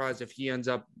be surprised if he ends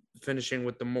up finishing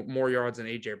with the more yards than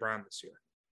A.J. Brown this year.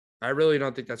 I really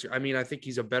don't think that's – I think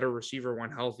he's a better receiver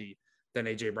when healthy than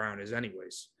A.J. Brown is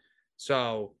anyways.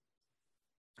 So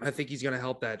I think he's going to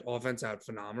help that offense out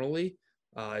phenomenally.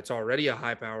 It's already a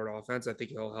high-powered offense. I think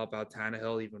he'll help out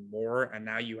Tannehill even more. And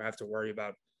now you have to worry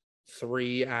about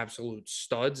 3 absolute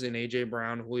studs in A.J.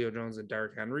 Brown, Julio Jones, and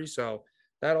Derrick Henry. So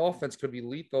that offense could be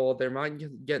lethal. They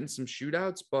might get in some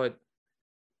shootouts, but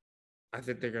I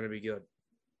think they're going to be good.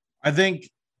 I think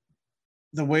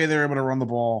the way they're able to run the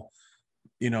ball,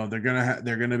 they're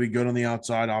going to be good on the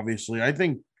outside, obviously. I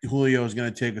think Julio is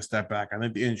going to take a step back. I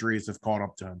think the injuries have caught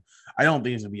up to him. I don't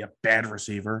think he's going to be a bad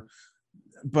receiver,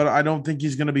 but I don't think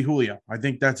he's going to be Julio. I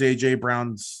think that's A.J.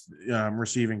 Brown's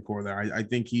receiving core there. I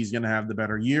think he's going to have the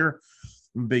better year.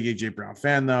 I'm a big A.J. Brown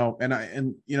fan, though. And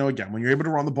again, when you're able to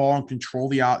run the ball and control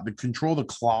the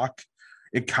clock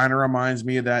It kind of reminds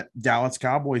me of that Dallas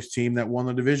Cowboys team that won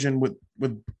the division with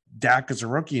Dak as a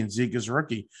rookie and Zeke as a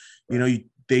rookie. You know,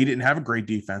 they didn't have a great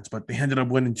defense, but they ended up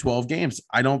winning 12 games.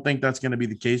 I don't think that's going to be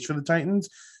the case for the Titans,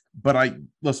 but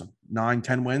listen,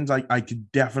 9-10 wins. I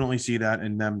could definitely see that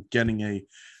in them getting a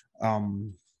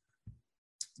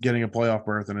playoff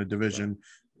berth and a division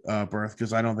berth,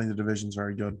 because I don't think the division's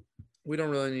very good. We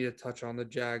don't really need to touch on the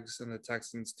Jags and the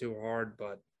Texans too hard,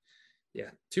 but yeah,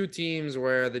 two teams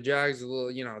where the Jags,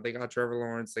 they got Trevor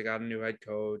Lawrence, they got a new head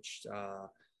coach,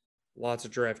 lots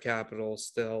of draft capital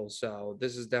still. So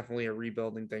this is definitely a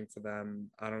rebuilding thing for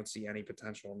them. I don't see any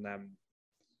potential in them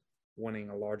winning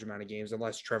a large amount of games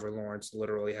unless Trevor Lawrence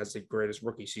literally has the greatest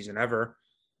rookie season ever.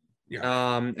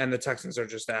 Yeah. And the Texans are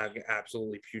just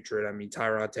absolutely putrid. I mean,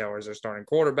 Tyrod Taylor is their starting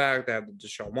quarterback. They have the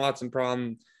Deshaun Watson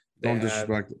problem. Don't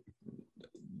disrespect it.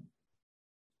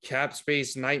 Cap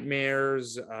space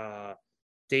nightmares.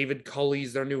 David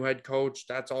Culley's their new head coach.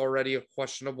 That's already a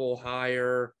questionable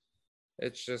hire.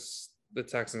 It's just the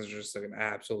Texans are just like an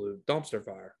absolute dumpster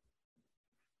fire.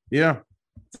 Yeah,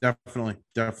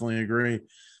 definitely agree.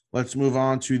 Let's move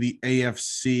on to the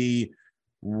AFC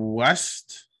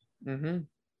West. Mm-hmm.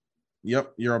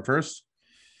 Yep, you're up first.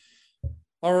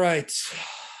 All right.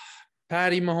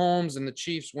 Patty Mahomes and the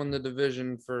Chiefs won the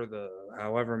division for the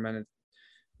however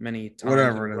many times.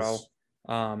 Whatever it is.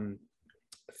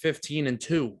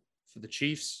 15-2 for the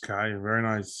Chiefs. Okay, very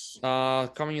nice.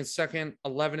 Coming in second,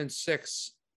 11-6,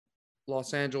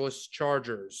 Los Angeles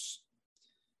Chargers.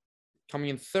 Coming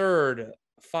in third,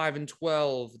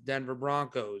 5-12, Denver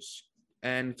Broncos.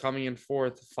 And coming in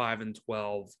fourth,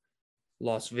 5-12,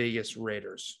 Las Vegas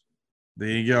Raiders. There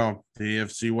you go. The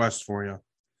AFC West for you.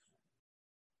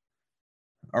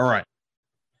 All right.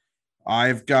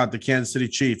 I've got the Kansas City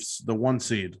Chiefs, the 1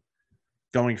 seed,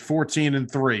 going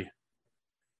 14-3.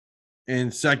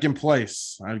 In second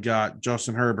place, I've got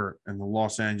Justin Herbert and the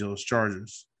Los Angeles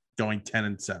Chargers, going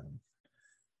 10-7.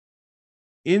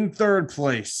 In third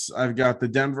place, I've got the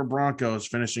Denver Broncos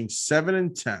finishing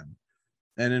 7-10.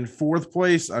 And in fourth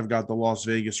place, I've got the Las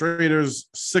Vegas Raiders,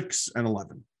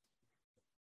 6-11.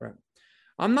 Right.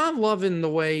 I'm not loving the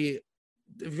way,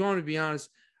 if you want to be honest,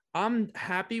 I'm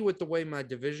happy with the way my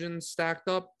division stacked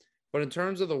up. But in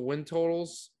terms of the win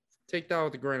totals, take that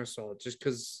with a grain of salt, just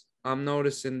because I'm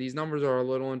noticing these numbers are a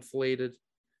little inflated.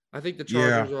 I think the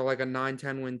Chargers are like a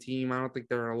 9-10 win team. I don't think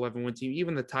they're an 11 win team.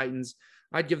 Even the Titans,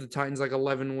 I'd give the Titans like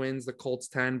 11 wins, the Colts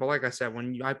 10. But like I said,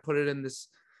 when I put it in this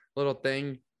little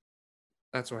thing,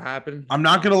 that's what happened. I'm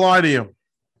not going to lie to you.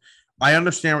 I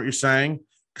understand what you're saying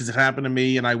because it happened to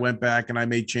me, and I went back and I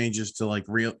made changes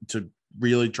to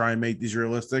really try and make these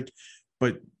realistic.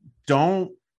 But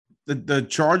the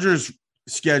Chargers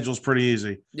schedule is pretty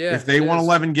easy. Yeah, if they won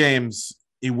 11 games,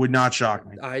 it would not shock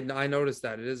me. I noticed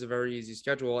that. It is a very easy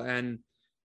schedule. And,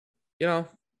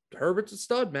 Herbert's a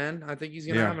stud, man. I think he's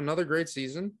going to have another great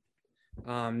season.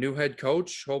 New head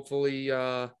coach, hopefully,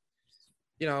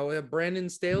 Brandon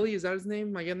Staley. Is that his name?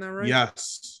 Am I getting that right?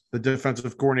 Yes. The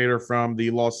defensive coordinator from the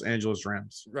Los Angeles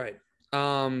Rams. Right.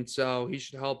 So he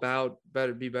should help out,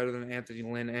 be better than Anthony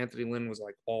Lynn. Anthony Lynn was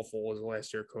like awful his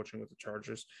last year coaching with the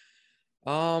Chargers.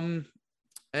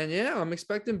 And yeah, I'm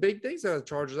expecting big things out of the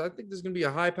Chargers. I think there's going to be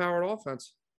a high-powered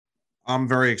offense. I'm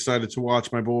very excited to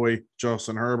watch my boy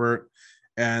Justin Herbert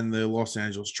and the Los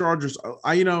Angeles Chargers.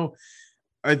 I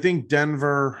think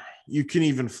Denver, you can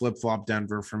even flip-flop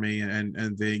Denver for me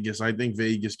and Vegas. I think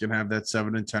Vegas can have that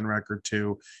 7-10 record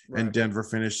too, right. And Denver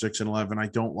finished 6-11. I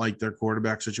don't like their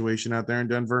quarterback situation out there in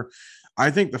Denver.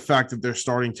 I think the fact that they're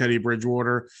starting Teddy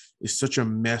Bridgewater is such a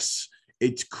mess.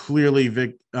 It's clearly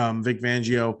Vic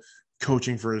Fangio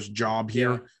coaching for his job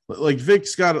here. Yeah. Like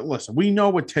Vic's got to listen. We know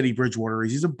what Teddy Bridgewater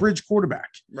is. He's a bridge quarterback.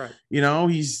 Right.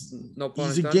 He's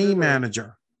a game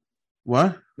manager.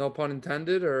 What? No pun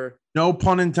intended, or no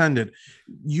pun intended.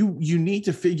 You need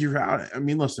to figure out. I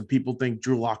mean, listen, people think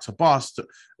Drew Lock's a bust,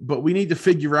 but we need to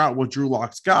figure out what Drew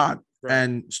Lock's got. Right.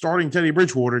 And starting Teddy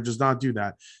Bridgewater does not do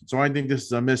that. So I think this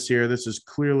is a miss here. This is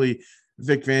clearly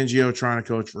Vic Fangio trying to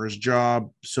coach for his job.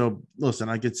 So listen,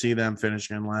 I could see them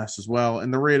finishing in last as well.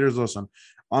 And the Raiders, listen,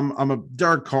 I'm a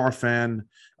Derek Carr fan.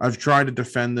 I've tried to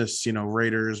defend this,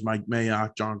 Raiders, Mike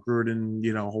Mayock, John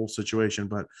Gruden, whole situation,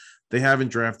 but they haven't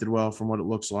drafted well from what it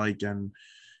looks like. And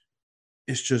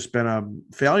it's just been a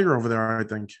failure over there, I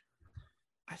think.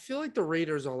 I feel like the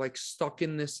Raiders are like stuck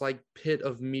in this like pit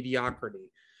of mediocrity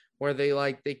where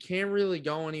they can't really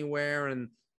go anywhere. And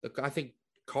I think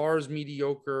Carr's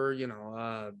mediocre,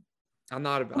 I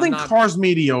think Carr's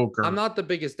mediocre. I'm not the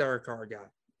biggest Derek Carr guy.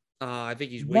 I think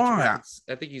he's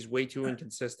way too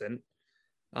inconsistent.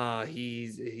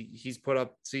 He's put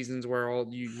up seasons where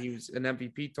he was in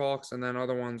MVP talks, and then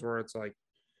other ones where it's like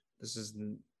this is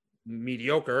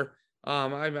mediocre.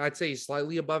 I'd say he's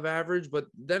slightly above average, but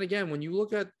then again, when you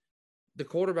look at the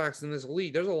quarterbacks in this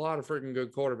league, there's a lot of freaking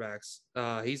good quarterbacks.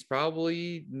 He's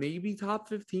probably maybe top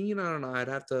 15. I don't know. I'd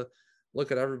have to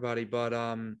look at everybody, but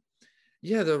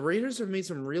yeah, the Raiders have made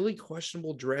some really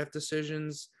questionable draft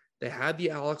decisions. They had the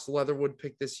Alex Leatherwood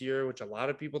pick this year, which a lot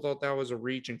of people thought that was a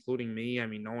reach, including me. I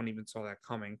mean, no one even saw that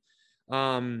coming.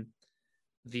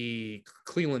 The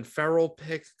Cleveland Farrell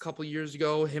pick a couple years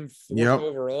ago, him fourth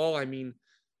overall. I mean,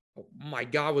 oh my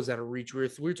God, was that a reach? We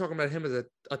were talking about him as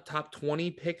a top 20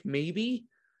 pick, maybe.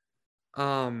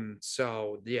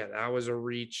 So yeah, that was a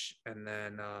reach. And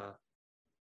then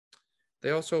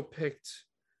they also picked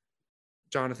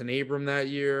Jonathan Abram that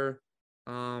year.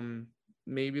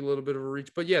 Maybe a little bit of a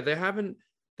reach, but yeah, they haven't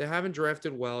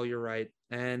drafted well. You're right.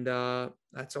 And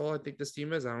that's all I think this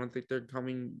team is. I don't think they're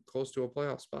coming close to a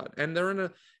playoff spot. And they're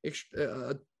in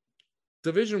a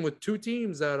division with two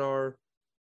teams that are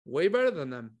way better than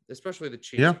them, especially the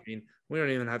Chiefs. Yeah. I mean, we don't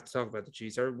even have to talk about the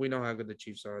Chiefs. We know how good the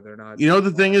Chiefs are. They're not. You know,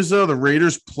 the thing is, though, the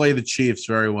Raiders play the Chiefs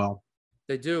very well.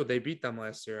 They do. They beat them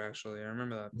last year, actually. I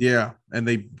remember that. Yeah, and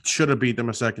they should have beat them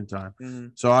a second time. Mm-hmm.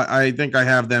 So I think I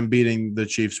have them beating the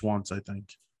Chiefs once, I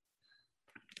think.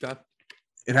 Okay.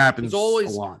 It happens a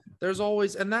lot. There's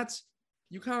always, and that's,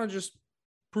 you kind of just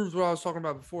proved what I was talking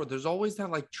about before. There's always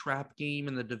that like trap game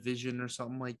in the division or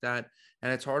something like that,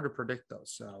 and it's hard to predict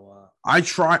those. So I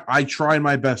tried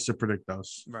my best to predict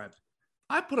those. Right.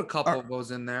 I put a couple of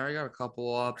those in there. I got a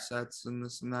couple of upsets and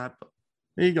this and that. But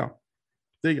there you go.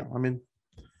 I mean,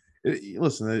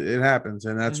 listen, it happens,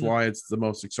 and that's why it's the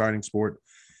most exciting sport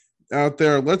out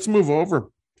there. Let's move over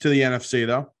to the NFC,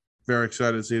 though. Very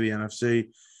excited to see the NFC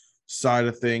side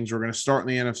of things. We're going to start in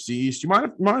the NFC East. You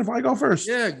mind if I go first?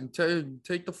 Yeah,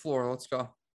 take the floor. Let's go.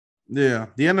 Yeah,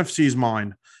 the NFC is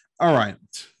mine. All right.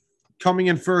 Coming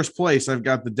in first place, I've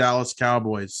got the Dallas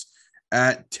Cowboys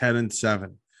at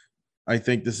 10-7. I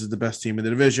think this is the best team in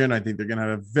the division. I think they're going to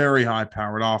have a very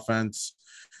high-powered offense.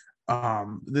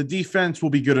 The defense will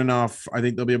be good enough. I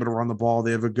think they'll be able to run the ball.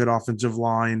 They have a good offensive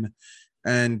line.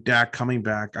 And Dak coming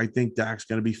back, I think Dak's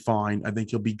going to be fine. I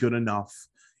think he'll be good enough,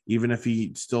 even if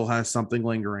he still has something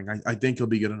lingering. I think he'll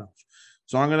be good enough.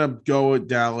 So I'm going to go with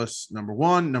Dallas, number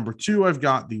one. Number two, I've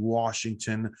got the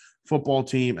Washington football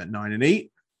team at 9-8.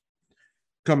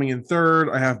 Coming in third,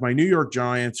 I have my New York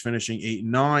Giants finishing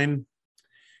 8-9.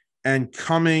 And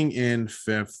coming in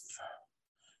fifth,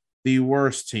 the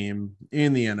worst team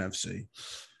in the NFC,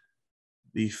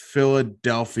 the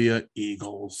Philadelphia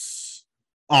Eagles.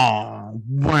 Oh,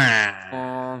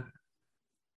 wow.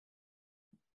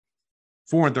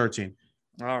 4-13.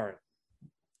 All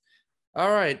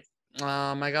right.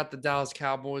 I got the Dallas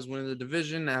Cowboys winning the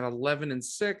division at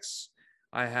 11-6.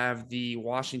 I have the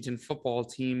Washington football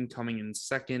team coming in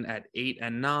second at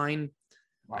 8-9.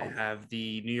 Wow. I have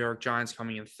the New York Giants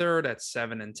coming in third at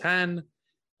 7-10.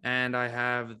 And I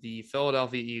have the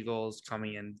Philadelphia Eagles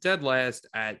coming in dead last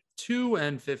at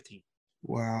 2-15.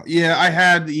 Wow. Yeah, I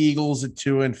had the Eagles at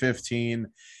 2-15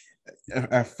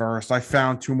 at first. I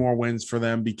found two more wins for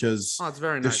them because it's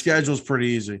very the schedule's pretty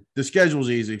easy. The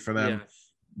schedule's easy for them. Yeah.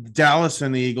 Dallas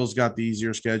and the Eagles got the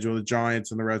easier schedule. The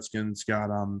Giants and the Redskins got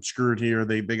screwed here.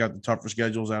 They got the tougher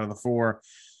schedules out of the four.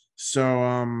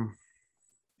 So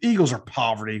Eagles are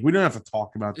poverty. We don't have to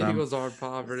talk about them. Eagles are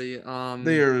poverty.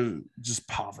 They are just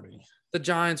poverty. The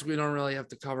Giants, we don't really have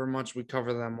to cover much. We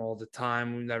cover them all the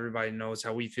time. Everybody knows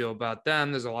how we feel about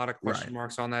them. There's a lot of question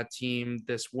marks on that team.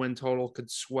 This win total could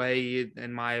sway,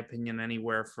 in my opinion,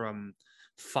 anywhere from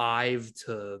 5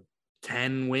 to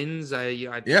 10 wins.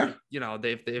 Yeah. You know,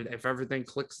 if everything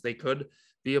clicks, they could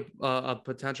be a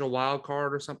potential wild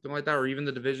card or something like that, or even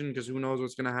the division, because who knows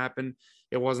what's going to happen.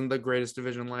 It wasn't the greatest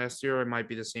division last year. It might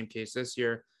be the same case this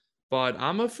year. But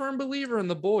I'm a firm believer in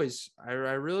the boys. I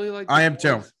really like the I am boys.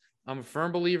 too. I'm a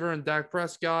firm believer in Dak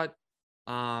Prescott.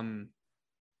 I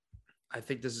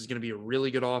think this is going to be a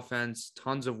really good offense,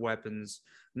 tons of weapons.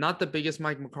 Not the biggest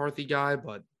Mike McCarthy guy,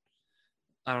 but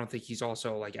I don't think he's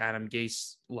also like Adam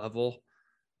Gase level.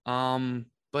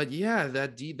 But yeah,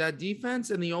 that defense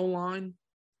and the O-line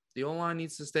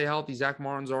needs to stay healthy. Zach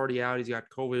Martin's already out. He's got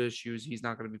COVID issues. He's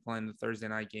not going to be playing the Thursday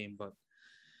night game, but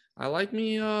I like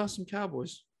me some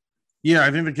Cowboys. Yeah, I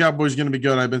think the Cowboys are going to be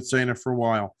good. I've been saying it for a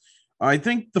while. I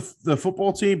think the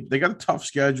football team, they got a tough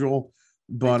schedule,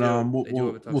 but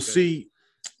we'll see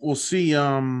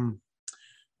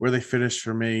where they finish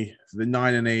for me. The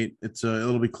 9-8,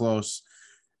 it'll be close.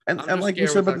 And like we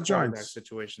said about the Giants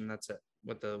situation, that's it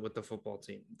with the football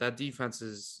team. That defense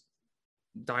is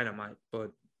dynamite,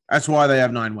 but That's why they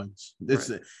have 9 wins.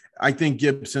 Right. I think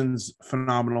Gibson's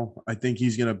phenomenal. I think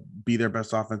he's going to be their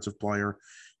best offensive player.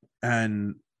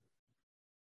 And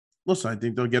listen, I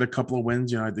think they'll get a couple of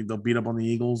wins. I think they'll beat up on the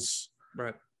Eagles.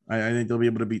 Right. I think they'll be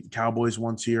able to beat the Cowboys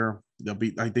once here.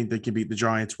 I think they can beat the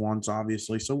Giants once,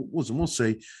 obviously. So listen, we'll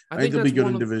see. I think they'll be good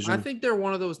in division. I think they're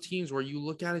one of those teams where you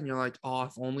look at it and you're like, oh,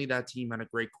 if only that team had a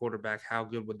great quarterback, how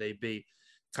good would they be?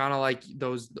 Kind of like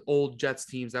those old Jets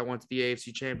teams that went to the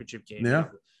AFC Championship game. Yeah.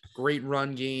 Great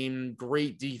run game,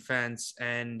 great defense,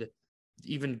 and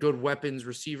even good weapons,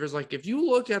 receivers. Like if you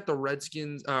look at the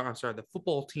the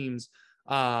football team's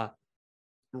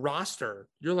roster,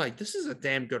 you're like, this is a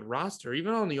damn good roster.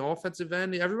 Even on the offensive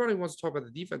end, everybody wants to talk about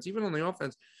the defense. Even on the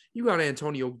offense, you got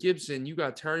Antonio Gibson, you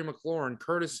got Terry McLaurin,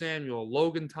 Curtis Samuel,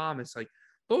 Logan Thomas. Like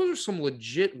those are some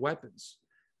legit weapons,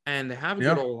 and they have a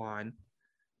good O-line,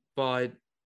 but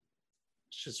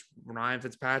it's just Ryan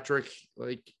Fitzpatrick.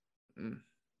 Like,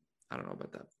 I don't know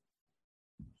about that.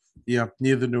 Yeah,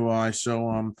 neither do I.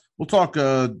 So we'll talk.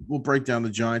 We'll break down the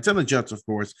Giants and the Jets, of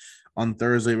course, on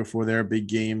Thursday before their big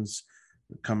games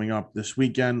coming up this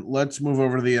weekend. Let's move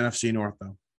over to the NFC North,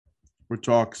 though. We'll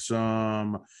talk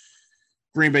some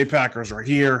Green Bay Packers right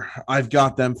here. I've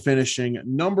got them finishing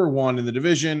number 1 in the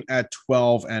division at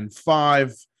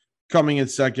 12-5. Coming in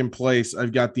second place,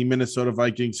 I've got the Minnesota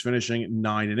Vikings finishing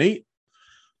 9-8.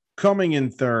 Coming in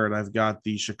third, I've got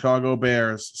the Chicago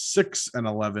Bears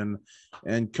 6-11.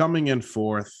 And coming in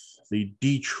fourth, the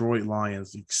Detroit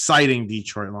Lions, the exciting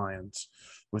Detroit Lions,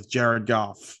 with Jared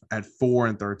Goff at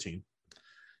 4-13.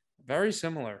 Very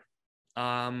similar.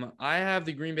 I have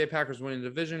the Green Bay Packers winning the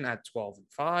division at 12-5.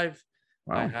 Wow.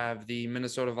 I have the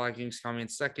Minnesota Vikings coming in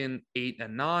second,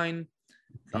 8-9.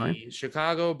 The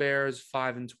Chicago Bears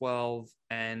 5-12,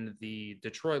 and the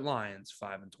Detroit Lions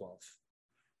 5-12.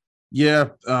 Yeah.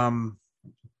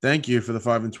 Thank you for the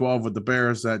 5-12 with the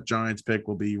Bears. That Giants pick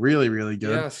will be really, really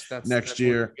good. Yes, next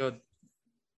year. Good.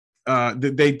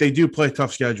 They do play a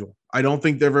tough schedule. I don't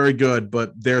think they're very good,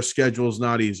 but their schedule is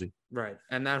not easy. Right.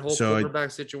 And that whole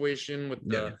quarterback situation with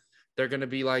they're going to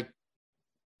be like,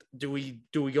 do we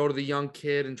go to the young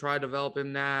kid and try to develop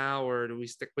him now, or do we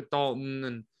stick with Dalton?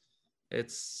 And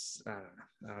it's, I don't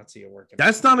know. I don't see it working.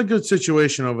 That's not a good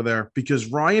situation over there because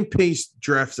Ryan Pace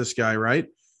drafts this guy, right?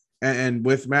 And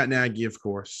with Matt Nagy, of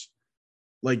course.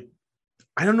 Like,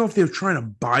 I don't know if they're trying to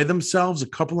buy themselves a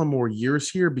couple of more years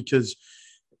here because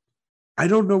I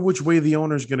don't know which way the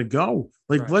owner's going to go.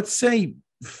 Like, let's say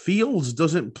Fields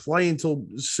doesn't play until,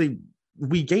 say,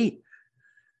 week 8,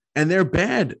 and they're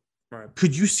bad. Right.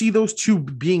 Could you see those two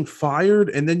being fired,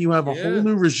 and then you have a whole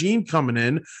new regime coming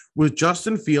in with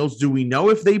Justin Fields? Do we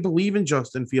know if they believe in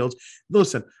Justin Fields?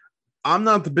 Listen, I'm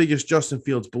not the biggest Justin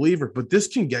Fields believer, but this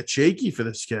can get shaky for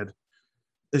this kid,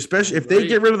 especially if they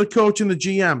get rid of the coach and the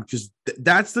GM, because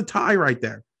that's the tie right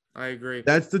there. I agree.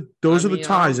 Those are the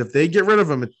ties. If they get rid of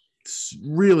them, it's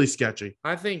really sketchy.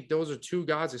 I think those are two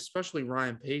guys, especially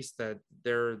Ryan Pace, that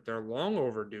they're long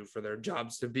overdue for their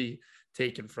jobs to be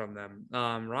taken from them.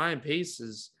 Ryan Pace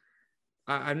is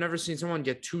I've never seen someone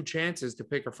get 2 chances to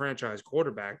pick a franchise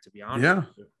quarterback, to be honest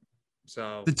with you.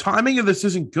 So the timing of this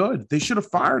isn't good. They should have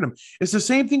fired him. It's the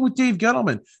same thing with Dave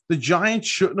Gettleman. The Giants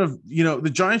shouldn't have,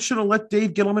 let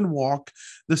Dave Gettleman walk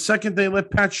the second they let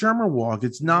Pat Shurmur walk.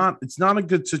 It's not a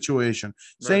good situation.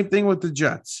 Right. Same thing with the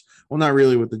Jets. Well, not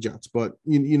really with the Jets, but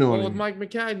you know what I mean. With Mike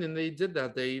McCagnon, they did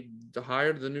that. They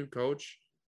hired the new coach,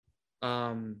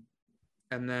 and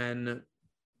then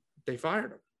they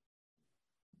fired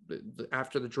him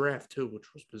after the draft too,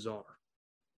 which was bizarre.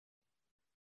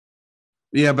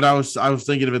 Yeah, but I was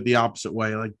thinking of it the opposite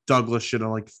way. Like Douglas should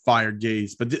have fired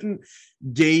Gaze, but didn't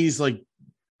Gaze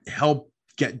help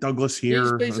get Douglas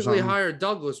here? Gaze basically hired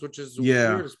Douglas, which is the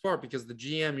weirdest part because the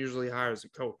GM usually hires a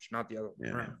coach, not the other one.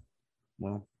 Yeah. Right.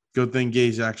 Well, good thing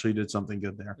Gaze actually did something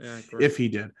good there. Yeah, if he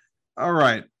did. All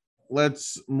right,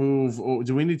 let's move.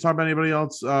 Do we need to talk about anybody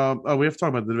else? We have to talk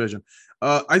about the division.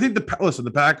 I think the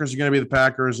Packers are going to be the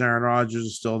Packers. Aaron Rodgers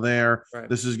is still there. Right.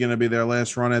 This is going to be their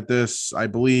last run at this, I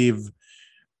believe.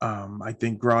 I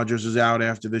think Rodgers is out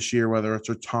after this year, whether it's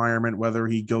retirement, whether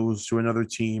he goes to another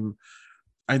team.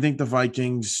 I think the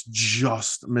Vikings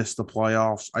just missed the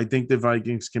playoffs. I think the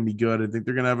Vikings can be good. I think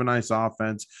they're going to have a nice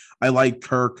offense. I like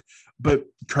Kirk, but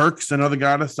Kirk's another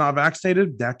guy that's not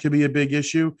vaccinated. That could be a big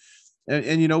issue.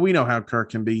 And we know how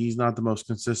Kirk can be. He's not the most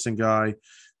consistent guy.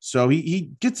 So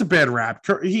he gets a bad rap.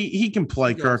 Kirk, he can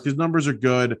play, Kirk. His numbers are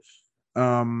good.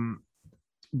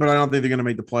 but I don't think they're going to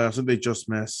make the playoffs. I think they just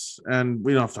miss. And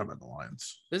we don't have to talk about the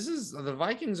Lions. The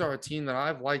Vikings are a team that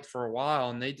I've liked for a while,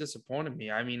 and they disappointed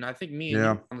me. I mean, I think me and you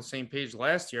were on the same page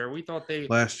last year. We thought they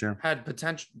had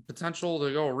potential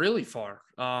to go really far.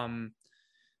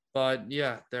 But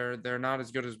yeah, they're not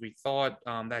as good as we thought.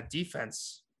 That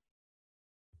defense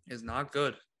is not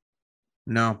good.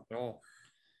 No, at all.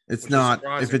 It's not.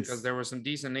 If it's because there were some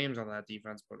decent names on that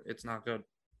defense, but it's not good.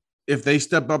 If they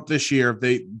step up this year,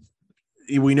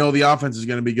 we know the offense is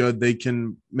going to be good. They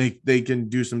can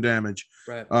do some damage.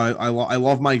 Right. I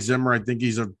love Mike Zimmer. I think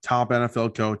he's a top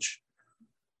NFL coach.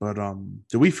 But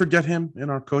do we forget him in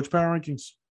our coach power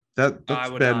rankings? That's I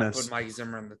would bad not miss. put Mike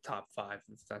Zimmer in the top 5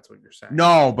 if that's what you're saying.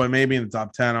 No, but maybe in the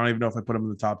top 10. I don't even know if I put him in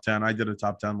the top 10. I did a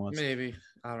top 10 list. Maybe.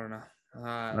 I don't know.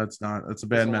 That's a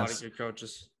bad mess. A lot of good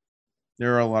coaches.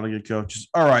 There are a lot of good coaches.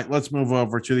 All right, let's move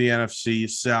over to the NFC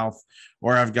South,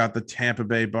 where I've got the Tampa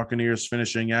Bay Buccaneers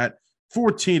finishing at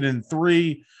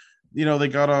 14-3. You know, they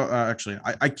got actually,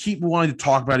 I keep wanting to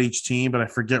talk about each team, but I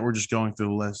forget we're just going through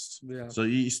the list. Yeah. So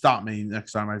you stop me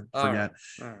next time I forget.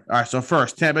 All right. All right. So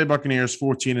first, Tampa Bay Buccaneers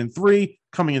 14-3.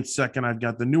 Coming in second, I've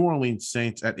got the New Orleans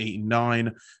Saints at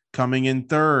 8-9. Coming in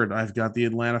third, I've got the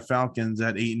Atlanta Falcons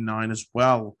at 8-9 as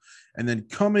well. And then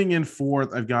coming in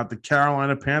fourth, I've got the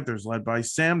Carolina Panthers led by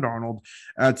Sam Darnold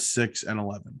at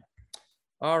 6-11.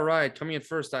 All right. Coming in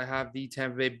first, I have the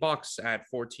Tampa Bay Bucks at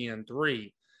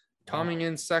 14-3. Coming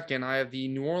in second, I have the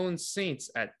New Orleans Saints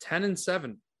at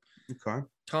 10-7. Okay.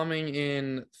 Coming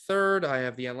in third, I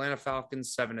have the Atlanta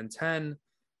Falcons 7-10.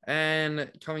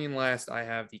 And coming in last, I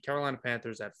have the Carolina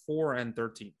Panthers at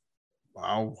 4-13.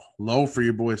 Wow. Low for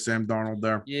your boy Sam Darnold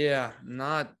there. Yeah,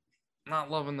 not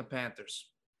loving the Panthers.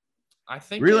 I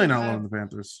think really not loving the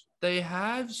Panthers. They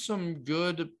have some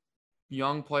good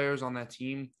young players on that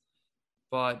team,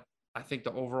 but I think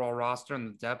the overall roster and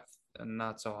the depth are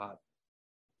not so hot.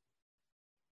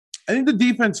 I think the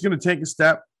defense is going to take a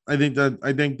step. I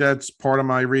think that's part of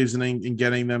my reasoning in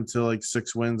getting them to like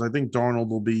 6 wins. I think Darnold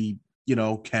will be,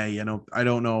 okay. I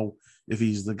don't know if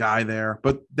he's the guy there,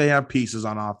 but they have pieces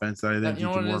on offense that I think he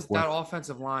can work with. That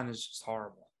offensive line is just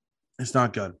horrible. It's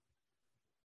not good.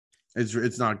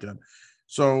 It's not good.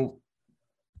 So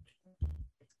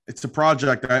it's a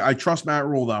project. I trust Matt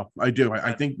Rule, though. I do.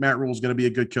 I think Matt Rule is going to be a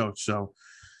good coach. So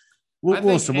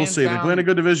we'll see. They're playing a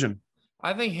good division.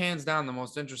 I think hands down the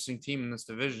most interesting team in this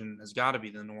division has got to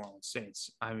be the New Orleans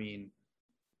Saints. I mean,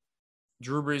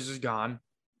 Drew Brees is gone,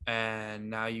 and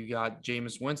now you got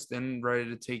Jameis Winston ready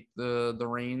to take the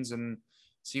reins and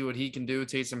see what he can do.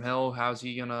 Taysom Hill, how's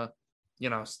he gonna,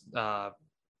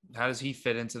 how does he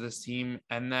fit into this team?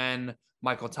 And then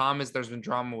Michael Thomas, there's been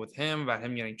drama with him about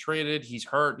him getting traded. He's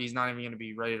hurt. He's not even going to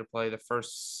be ready to play the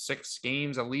first 6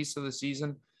 games at least of the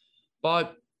season.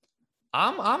 But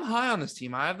I'm high on this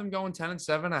team. I have them going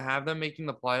 10-7. I have them making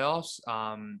the playoffs.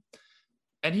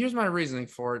 And here's my reasoning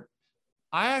for it.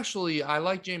 I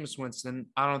like Jameis Winston.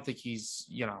 I don't think he's,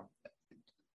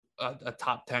 a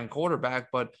top 10 quarterback,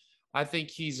 but I think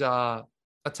he's a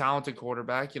talented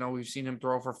quarterback. We've seen him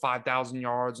throw for 5,000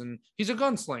 yards, and he's a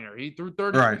gunslinger. He threw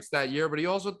 36 that year, but he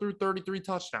also threw 33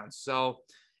 touchdowns. So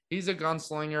he's a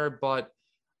gunslinger. But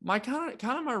my kind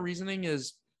of my reasoning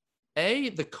is,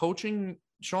 the coaching.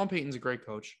 Sean Payton's a great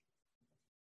coach,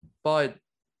 but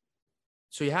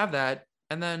so you have that,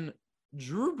 and then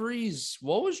Drew Brees.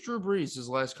 What was Drew Brees his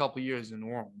last couple of years in New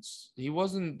Orleans? He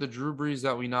wasn't the Drew Brees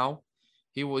that we know.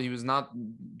 He was not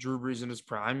Drew Brees in his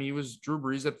prime. He was Drew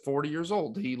Brees at 40 years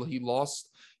old. He lost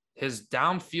his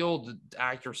downfield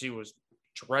accuracy was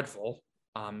dreadful.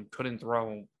 Couldn't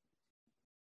throw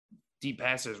deep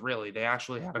passes really. They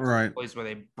actually had a place where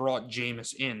they brought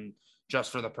Jameis in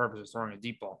just for the purpose of throwing a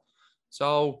deep ball.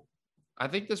 So I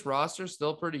think this roster is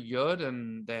still pretty good,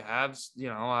 and they have,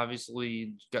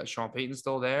 obviously got Sean Payton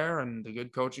still there and the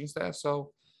good coaching staff.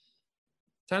 So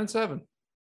 10-7.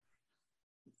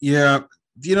 Yeah.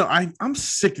 I'm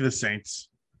sick of the Saints.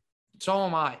 So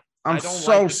am I. I don't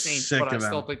so like the Saints, sick but of them. I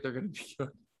still think they're going to be good.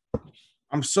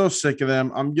 I'm so sick of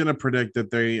them. I'm going to predict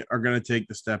that they are going to take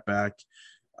the step back.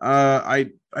 I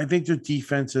think their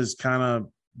defense has kind of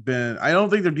been – I don't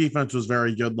think their defense was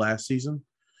very good last season.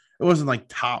 It wasn't like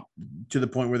top to the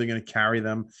point where they're going to carry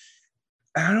them.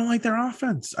 And I don't like their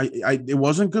offense. It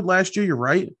wasn't good last year. You're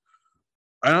right.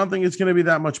 I don't think it's going to be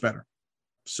that much better.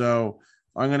 So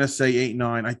I'm going to say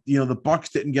 8-9. The Bucks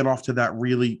didn't get off to that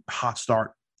really hot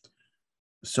start.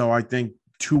 So I think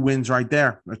 2 wins right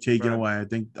there are taken away. I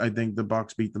think the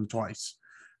Bucks beat them twice.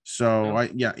 So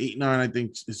 8-9 I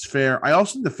think is fair. I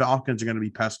also think the Falcons are going to be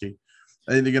pesky.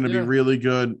 I think they're going to be really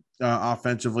good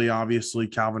offensively. Obviously,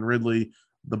 Calvin Ridley,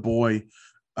 the boy.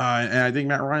 And I think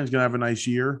Matt Ryan's going to have a nice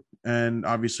year. and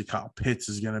obviously Kyle Pitts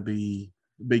is going to be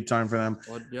big time for them.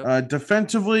 Yep.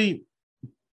 Defensively,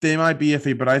 they might be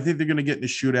iffy, but I think they're going to get into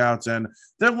shootouts, and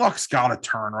their luck's got to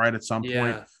turn right at some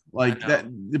point. Like that,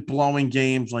 blowing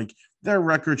games, like their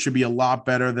record should be a lot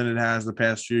better than it has the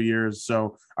past few years.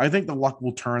 So I think the luck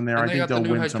will turn there. And I think they'll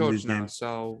win some of these now, games.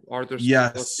 So Arthur Smith,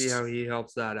 yes, let's see how he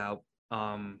helps that out.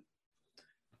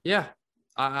 Yeah,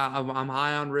 I'm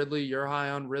high on Ridley. You're high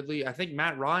on Ridley. I think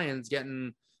Matt Ryan's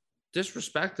getting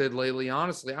disrespected lately.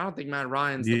 Honestly, I don't think Matt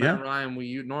Ryan's the Matt Ryan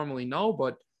we normally know,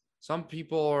 but some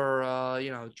people are,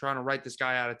 trying to write this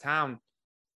guy out of town.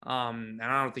 And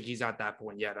I don't think he's at that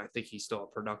point yet. I think he's still a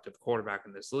productive quarterback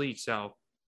in this league. So,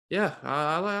 yeah,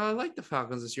 I like the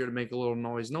Falcons this year to make a little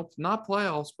noise. No, not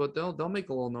playoffs, but they'll make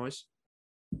a little noise.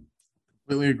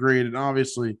 Completely agreed. And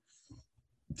obviously,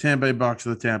 Tampa Bay Bucks are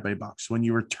the Tampa Bay Bucks. When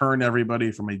you return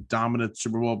everybody from a dominant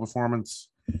Super Bowl performance,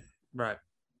 right?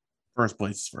 First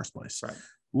place is first place. Right.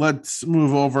 Let's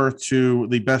move over to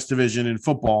the best division in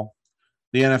football,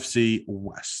 the NFC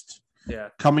West. Yeah.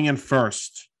 Coming in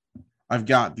first, I've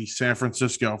got the San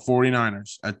Francisco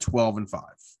 49ers at 12-5.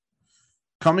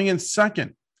 Coming in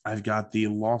second, I've got the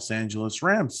Los Angeles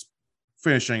Rams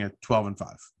finishing at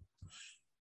 12-5.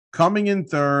 Coming in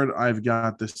third, I've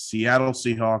got the Seattle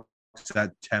Seahawks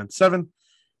at 10-7.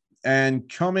 And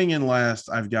coming in last,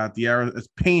 I've got the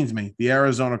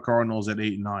Arizona Cardinals at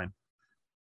 8-9.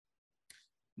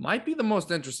 Might be the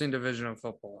most interesting division of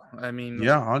football. I mean,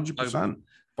 100%. A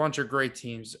bunch of great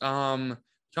teams. Coming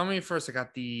in first, I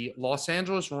got the Los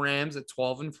Angeles Rams at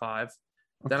 12-5. Okay.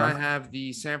 Then I have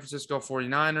the San Francisco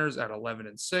 49ers at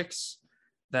 11-6.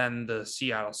 Then the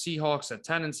Seattle Seahawks at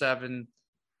 10-7.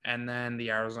 And then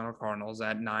the Arizona Cardinals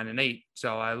at 9-8.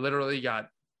 So I literally got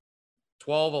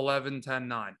 12, 11, 10,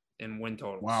 9 in win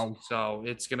totals. Wow. So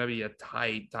it's going to be a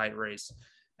tight race.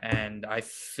 And I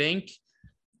think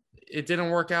it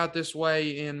didn't work out this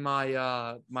way in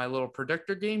my my little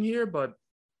predictor game here, but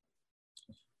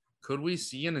could we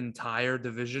see an entire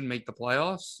division make the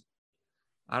playoffs?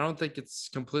 I don't think it's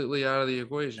completely out of the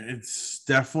equation. It's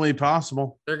definitely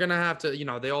possible. They're going to have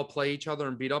to, they all play each other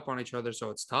and beat up on each other, so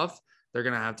it's tough. They're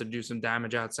going to have to do some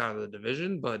damage outside of the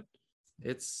division, but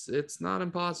it's not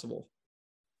impossible.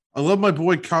 I love my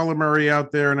boy Kyler Murray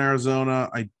out there in Arizona.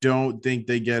 I don't think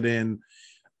they get in.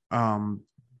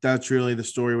 That's really the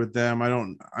story with them. I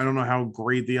don't know how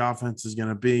great the offense is going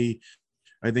to be.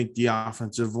 I think the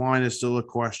offensive line is still a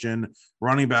question.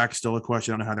 Running back still a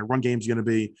question. I don't know how their run game is going to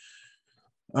be.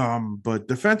 But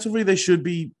defensively, they should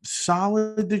be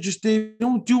solid. They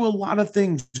don't do a lot of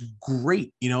things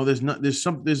great.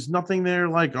 There's nothing there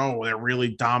like, oh, they're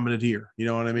really dominant here. You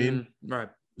know what I mean? Right.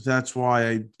 That's why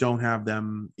I don't have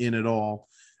them in at all.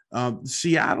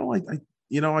 Seattle,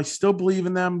 I still believe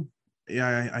in them.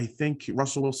 Yeah, I think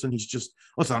Russell Wilson,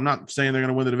 listen, I'm not saying they're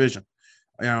going to win the division.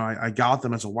 I got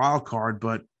them as a wild card,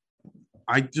 but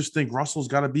I just think Russell's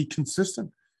got to be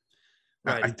consistent.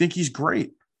 Right. I think he's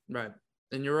great. Right.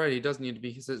 And you're right. He does need to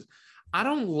be consistent. I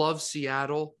don't love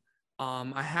Seattle.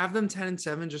 I have them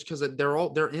 10-7 just because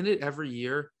they're in it every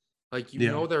year. Like,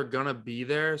 they're going to be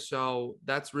there. So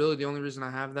that's really the only reason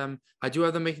I have them. I do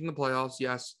have them making the playoffs,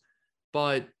 yes.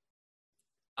 But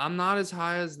I'm not as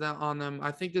high as that on them.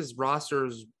 I think this roster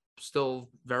is still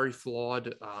very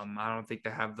flawed. I don't think they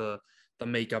have the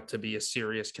makeup to be a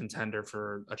serious contender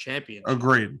for a championship.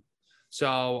 Agreed.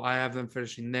 So I have them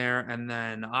finishing there. And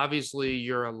then obviously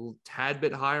you're a tad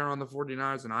bit higher on the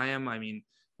 49ers than I am. I mean,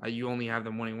 you only have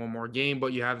them winning one more game,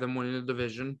 but you have them winning the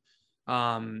division.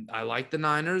 I like the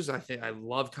Niners. I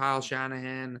love Kyle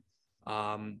Shanahan.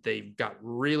 They got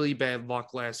really bad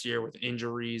luck last year with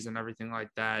injuries and everything like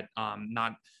that.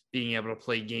 Not being able to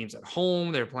play games at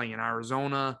home. They're playing in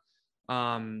Arizona.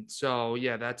 So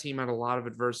yeah, that team had a lot of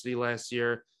adversity last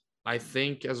year. I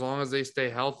think as long as they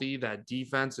stay healthy, that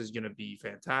defense is going to be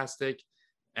fantastic.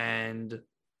 And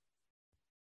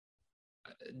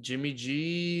Jimmy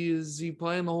G, is he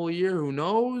playing the whole year? Who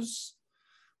knows?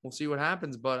 We'll see what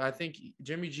happens. But I think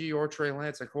Jimmy G or Trey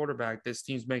Lance at quarterback, this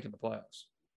team's making the playoffs.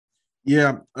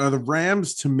 Yeah, the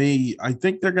Rams, to me, I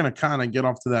think they're going to kind of get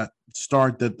off to that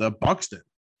start that the Bucs did.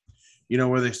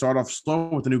 Where they start off slow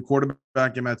with the new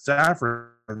quarterback in Matt Stafford.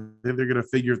 I think they're going to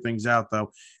figure things out,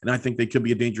 though. And I think they could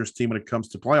be a dangerous team when it comes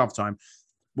to playoff time.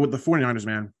 With the 49ers,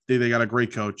 man, they got a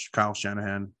great coach, Kyle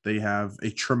Shanahan. They have a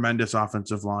tremendous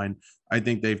offensive line. I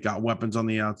think they've got weapons on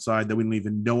the outside that we don't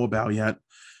even know about yet.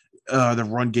 The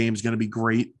run game is going to be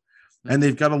great. And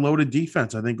they've got a loaded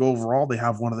defense. I think overall they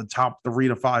have one of the top 3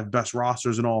 to 5 best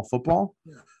rosters in all of football.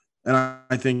 Yeah. And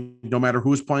I think no matter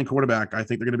who's playing quarterback, I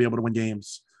think they're going to be able to win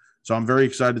games. So I'm very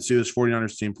excited to see this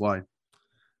 49ers team play.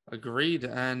 Agreed.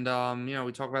 And,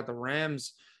 we talk about the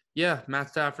Rams. Yeah, Matt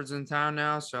Stafford's in town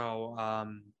now, so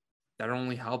that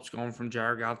only helps going from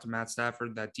Jared Goff to Matt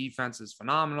Stafford. That defense is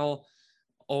phenomenal.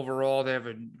 Overall, they have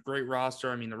a great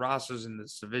roster. I mean, the rosters in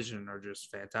this division are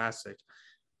just fantastic.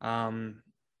 And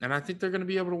I think they're going to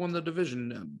be able to win the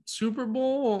division. Super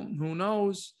Bowl, who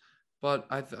knows? But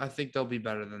I think they'll be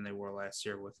better than they were last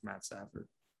year with Matt Stafford.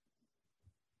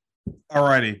 All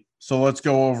righty. So let's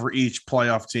go over each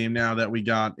playoff team now that we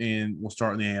got in. We'll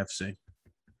start in the AFC.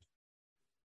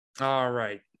 All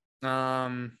right.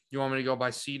 You want me to go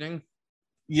by seeding?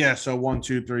 Yeah. So 1,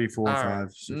 2, 3, 4, All 5,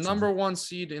 right. 6, Number 7. 1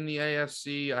 seed in the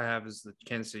AFC I have is the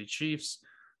Kansas City Chiefs.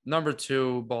 Number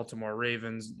 2, Baltimore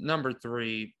Ravens. Number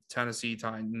 3, Tennessee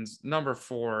Titans. Number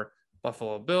 4,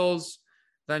 Buffalo Bills.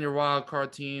 Then your wild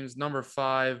card teams. Number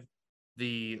 5,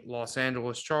 the Los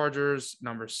Angeles Chargers.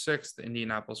 Number 6, the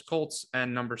Indianapolis Colts.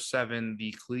 And number 7,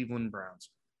 the Cleveland Browns.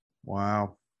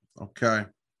 Wow. Okay.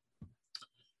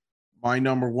 My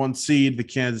number 1 seed, the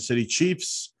Kansas City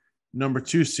Chiefs. Number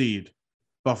 2 seed,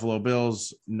 Buffalo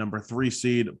Bills. Number 3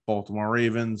 seed, Baltimore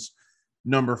Ravens.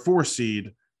 Number 4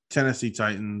 seed, Tennessee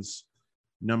Titans.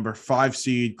 Number 5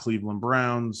 seed, Cleveland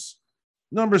Browns.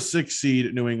 Number 6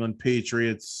 seed, New England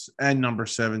Patriots. And number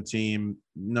 7 seed,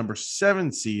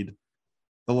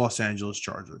 the Los Angeles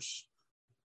Chargers.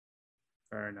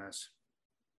 Very nice.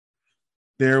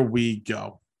 There we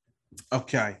go.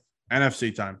 Okay.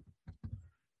 NFC time.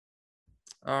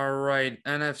 All right.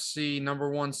 NFC, number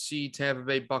 1 seed, Tampa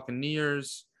Bay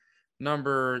Buccaneers.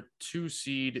 Number 2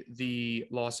 seed, the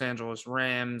Los Angeles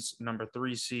Rams. Number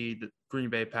 3 seed,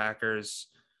 Green Bay Packers.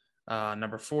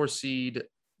 Number 4 seed,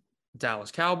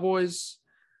 Dallas Cowboys.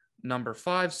 Number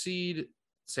 5 seed,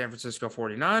 San Francisco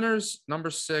 49ers. Number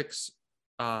 6,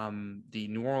 the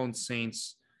New Orleans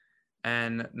Saints.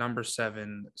 And number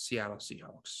 7, Seattle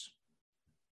Seahawks.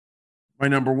 My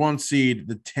number 1 seed,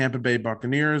 the Tampa Bay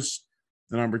Buccaneers.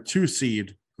 The number 2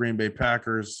 seed, Green Bay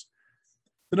Packers.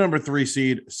 The number 3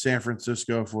 seed, San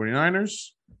Francisco 49ers.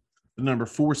 The number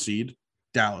 4 seed,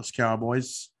 Dallas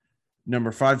Cowboys.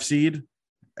 Number 5 seed,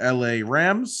 LA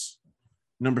Rams.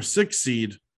 Number 6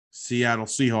 seed, Seattle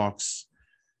Seahawks.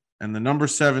 And the number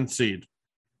 7 seed,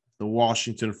 the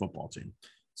Washington football team.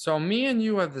 So me and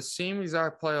you have the same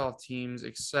exact playoff teams,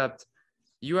 except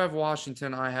you have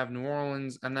Washington, I have New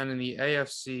Orleans, and then in the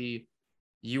AFC,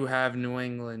 you have New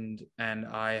England and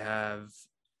I have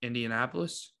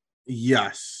Indianapolis.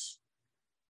 Yes.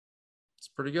 It's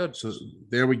pretty good. So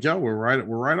there we go. We're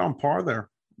right on par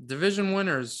there. Division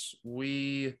winners.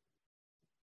 Did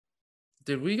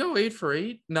we go 8 for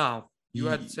 8? No. You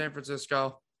had San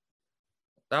Francisco.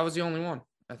 That was the only one,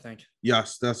 I think.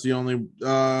 Yes, that's the only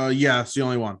it's the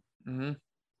only one. Mm-hmm.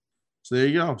 So there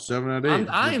you go. 7 out of 8.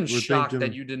 I am shocked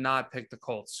that you did not pick the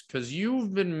Colts because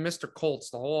you've been Mr. Colts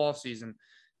the whole offseason.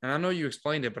 And I know you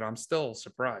explained it, but I'm still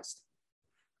surprised.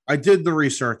 I did the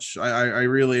research. I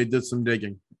really did some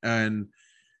digging. And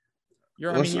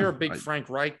you're a big Frank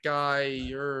Reich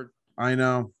guy. I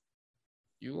know.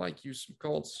 You like you some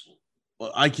Colts.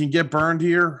 Well, I can get burned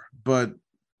here, but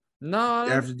no,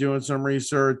 after doing some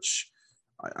research,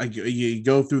 you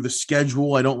go through the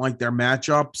schedule. I don't like their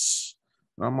matchups.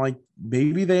 I'm like,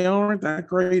 maybe they aren't that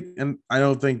great, and I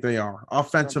don't think they are.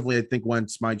 Offensively, I think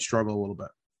Wentz might struggle a little bit.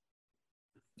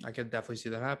 I could definitely see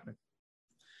that happening.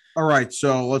 All right,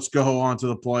 so let's go on to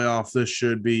the playoff. This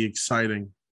should be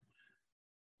exciting.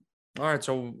 All right,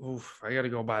 so I got to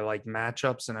go by like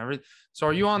matchups and everything. So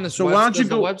are you on this? So why don't you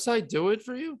go? The website do it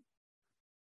for you?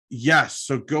 Yes.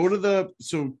 So go to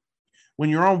so when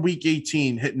you're on week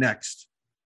 18, hit next.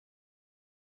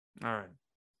 All right.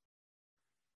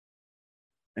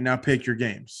 And now pick your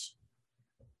games.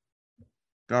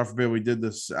 God forbid we did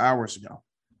this hours ago.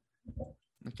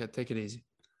 Okay, take it easy.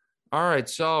 All right,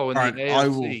 so in the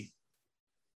AFC.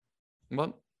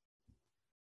 What?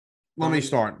 Let me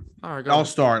start. All right, I'll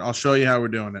start. I'll show you how we're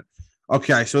doing it.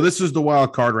 Okay, so this is the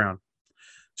wild card round.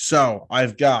 So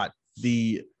I've got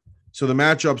the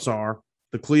matchups are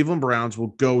the Cleveland Browns will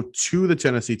go to the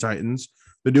Tennessee Titans.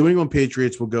 The New England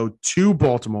Patriots will go to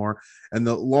Baltimore, and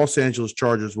the Los Angeles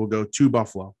Chargers will go to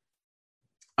Buffalo.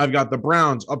 I've got the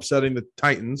Browns upsetting the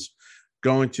Titans,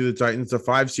 going to the Titans. The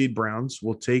 5 seed Browns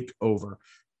will take over,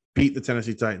 beat the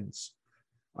Tennessee Titans.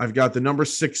 I've got the number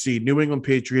 6 seed New England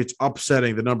Patriots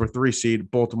upsetting the number 3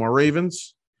 seed Baltimore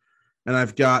Ravens. And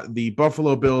I've got the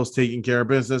Buffalo Bills taking care of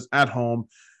business at home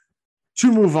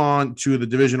to move on to the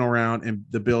divisional round, and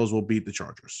the Bills will beat the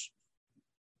Chargers.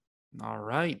 All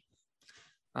right.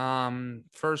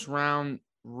 First round,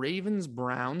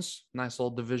 Ravens-Browns. Nice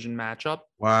little division matchup.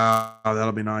 Wow,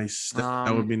 that'll be nice.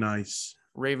 That would be nice.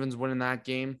 Ravens winning that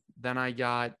game. Then I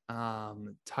got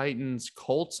Titans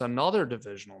Colts, another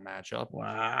divisional matchup.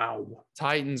 Wow.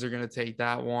 Titans are going to take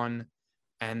that one.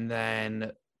 And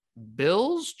then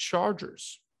Bills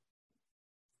Chargers.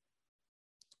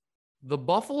 The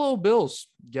Buffalo Bills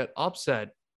get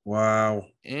upset Wow.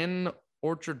 in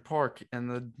Orchard Park, and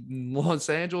the Los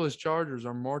Angeles Chargers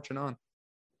are marching on.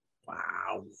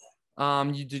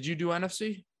 Wow. Did you do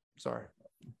NFC? Sorry.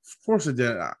 Of course I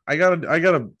did. I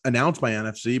gotta announce my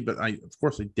NFC, but of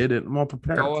course I did it. I'm all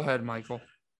prepared. Go ahead, Michael.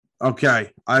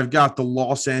 Okay. I've got the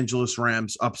Los Angeles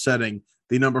Rams upsetting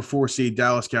the number 4 seed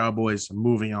Dallas Cowboys,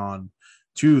 moving on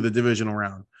to the divisional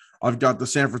round. I've got the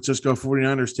San Francisco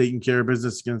 49ers taking care of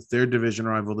business against their division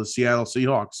rival, the Seattle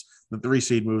Seahawks. The 3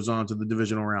 seed moves on to the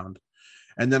divisional round.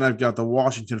 And then I've got the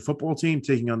Washington football team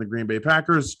taking on the Green Bay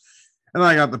Packers. And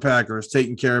I got the Packers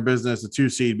taking care of business. The 2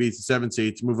 seed beats the 7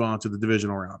 seed to move on to the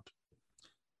divisional round.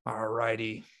 All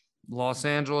righty. Los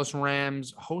Angeles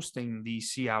Rams hosting the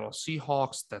Seattle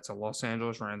Seahawks. That's a Los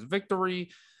Angeles Rams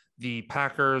victory. The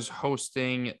Packers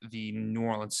hosting the New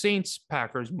Orleans Saints.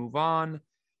 Packers move on.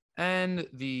 And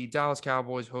the Dallas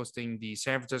Cowboys hosting the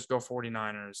San Francisco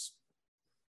 49ers.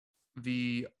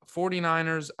 The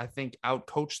 49ers, I think,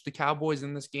 outcoached the Cowboys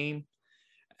in this game.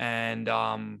 And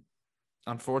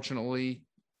unfortunately,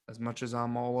 as much as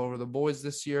I'm all over the boys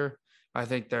this year, I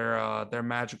think their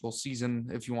magical season,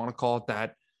 if you want to call it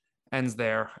that, ends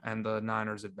there, and the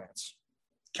Niners advance.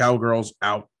 Cowgirls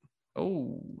out.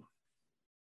 Oh.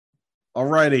 All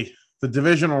righty. The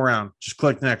divisional round. Just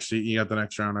click next. You got the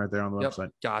next round right there on the website.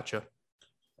 Gotcha.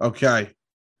 Okay.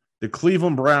 The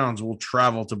Cleveland Browns will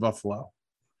travel to Buffalo.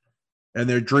 And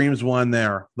their dreams won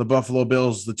there. The Buffalo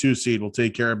Bills, the 2 seed, will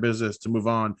take care of business to move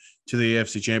on to the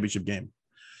AFC Championship game.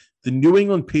 The New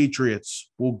England Patriots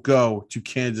will go to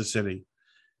Kansas City,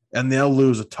 and they'll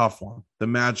lose a tough one. The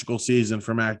magical season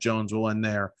for Mac Jones will end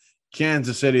there.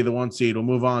 Kansas City, the 1 seed, will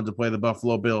move on to play the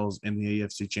Buffalo Bills in the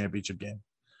AFC Championship game.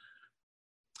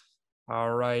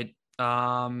 All right.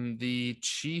 The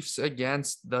Chiefs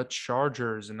against the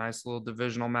Chargers. A nice little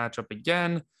divisional matchup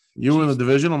again. You in the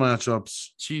divisional matchups.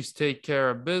 Chiefs take care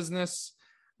of business.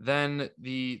 Then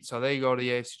so they go to the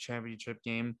AFC Championship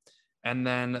game. And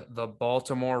then the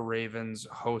Baltimore Ravens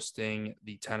hosting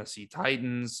the Tennessee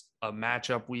Titans, a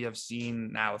matchup we have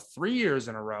seen now 3 years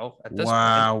in a row at this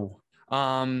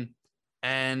point.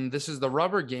 And this is the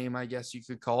rubber game, I guess you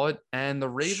could call it. And the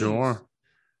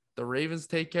Ravens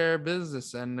take care of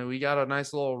business. And we got a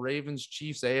nice little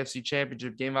Ravens-Chiefs AFC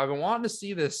Championship game. I've been wanting to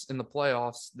see this in the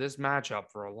playoffs, this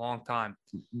matchup, for a long time.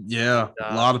 Yeah,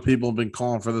 a lot of people have been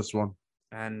calling for this one.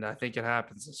 And I think it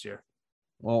happens this year.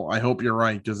 Well, I hope you're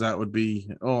right, because that would be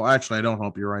 – oh, actually, I don't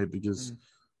hope you're right, because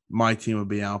my team would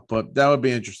be out. But that would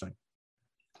be interesting.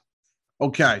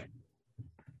 Okay.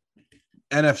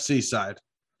 NFC side.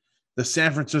 The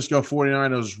San Francisco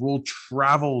 49ers will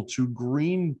travel to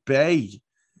Green Bay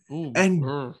and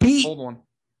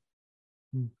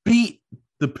beat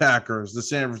the Packers. The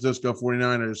San Francisco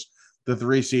 49ers, the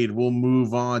 3 seed, will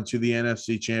move on to the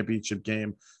NFC Championship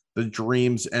game. The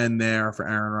dreams end there for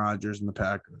Aaron Rodgers and the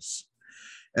Packers.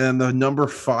 And then the number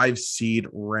 5 seed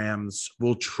Rams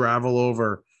will travel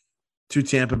over to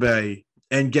Tampa Bay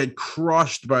and get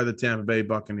crushed by the Tampa Bay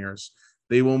Buccaneers.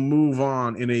 They will move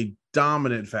on in a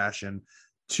dominant fashion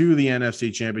to the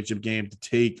NFC Championship game to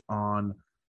take on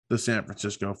the San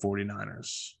Francisco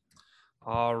 49ers.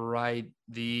 All right.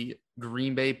 The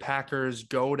Green Bay Packers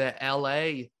go to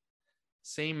LA.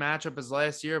 Same matchup as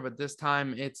last year, but this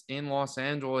time it's in Los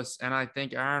Angeles. And I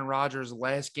think Aaron Rodgers'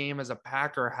 last game as a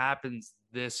Packer happens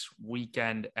this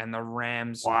weekend, and the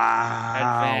Rams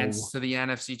advance to the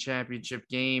NFC Championship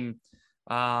game.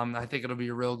 I think it'll be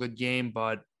a real good game,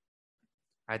 but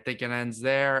I think it ends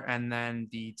there. And then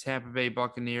the Tampa Bay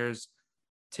Buccaneers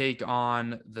take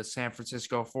on the San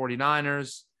Francisco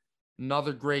 49ers.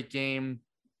 Another great game.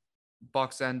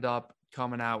 Bucs end up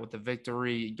coming out with the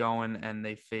victory going, and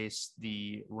they face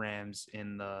the Rams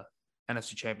in the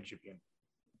NFC Championship game.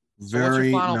 So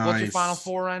what's your final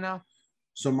 4 right now?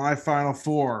 So my final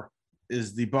 4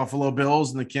 is the Buffalo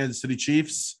Bills and the Kansas City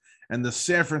Chiefs, and the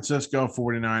San Francisco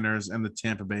 49ers and the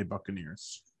Tampa Bay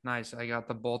Buccaneers. Nice. I got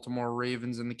the Baltimore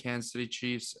Ravens and the Kansas City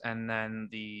Chiefs, and then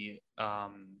the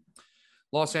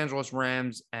Los Angeles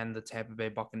Rams and the Tampa Bay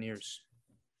Buccaneers.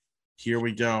 Here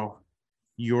we go.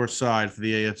 Your side for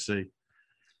the AFC.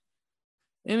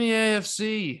 In the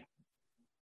AFC,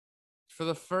 for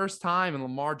the first time in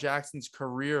Lamar Jackson's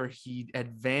career, he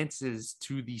advances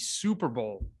to the Super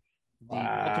Bowl. The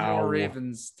Baltimore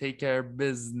Ravens take care of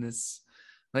business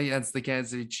against the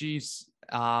Kansas City Chiefs.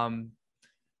 No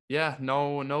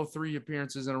 3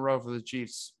 appearances in a row for the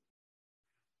Chiefs.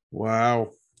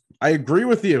 Wow. I agree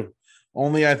with you.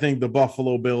 Only I think the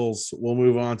Buffalo Bills will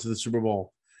move on to the Super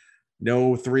Bowl.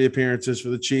 No 3 appearances for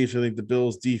the Chiefs. I think the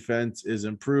Bills' defense is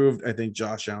improved. I think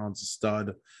Josh Allen's a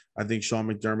stud. I think Sean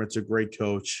McDermott's a great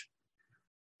coach.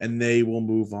 And they will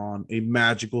move on. A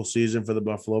magical season for the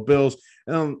Buffalo Bills.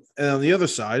 And on the other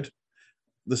side,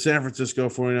 the San Francisco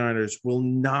 49ers will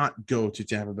not go to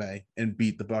Tampa Bay and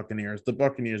beat the Buccaneers. The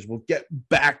Buccaneers will get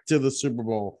back to the Super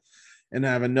Bowl and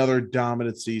have another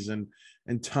dominant season.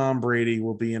 And Tom Brady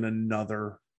will be in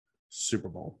another Super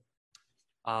Bowl.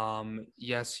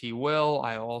 Yes, he will.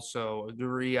 I also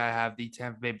agree. I have the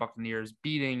Tampa Bay Buccaneers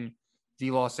beating the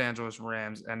Los Angeles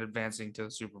Rams and advancing to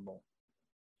the Super Bowl.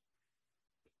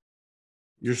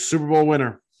 Your Super Bowl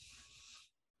winner.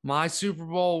 My Super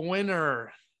Bowl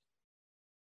winner.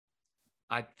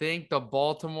 I think the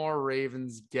Baltimore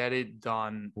Ravens get it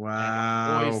done.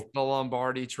 Wow. And hoist the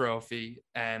Lombardi Trophy.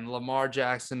 And Lamar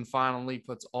Jackson finally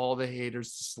puts all the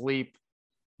haters to sleep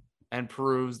and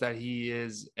proves that he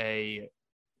is a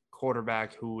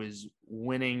quarterback who is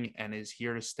winning and is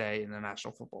here to stay in the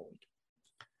National Football League.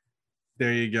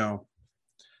 There you go.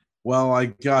 Well, I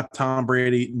got Tom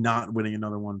Brady not winning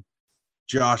another one.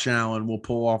 Josh Allen will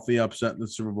pull off the upset in the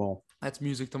Super Bowl. That's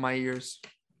music to my ears.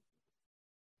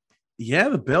 Yeah,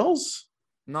 the Bills?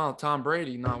 No, Tom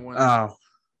Brady not winning. Oh,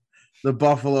 the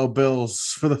Buffalo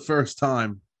Bills for the first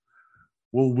time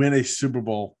will win a Super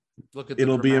Bowl. Look at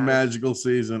It'll be a magical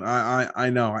season. I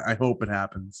know. I hope it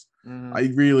happens. Mm-hmm.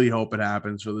 I really hope it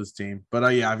happens for this team.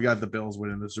 But yeah, I've got the Bills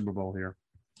winning the Super Bowl here.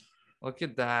 Look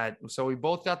at that. So we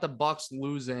both got the Bucs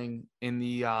losing in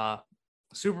the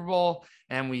Super Bowl,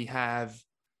 and we have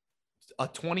a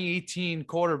 2018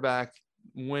 quarterback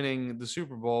winning the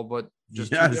Super Bowl, but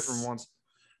just two different ones.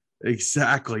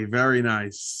 Exactly. Very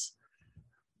nice.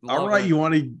 Love all right, it. you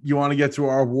want to get to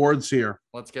our awards here.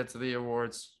 Let's get to the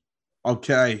awards.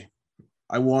 Okay.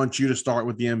 I want you to start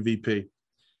with the MVP.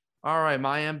 All right,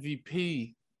 my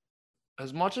MVP.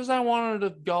 As much as I wanted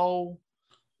to go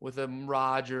with a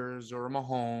Rodgers or a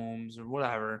Mahomes or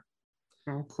whatever,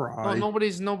 Don't cry.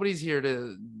 nobody's here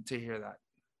to hear that.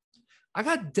 I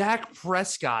got Dak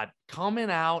Prescott coming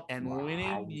out and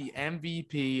winning the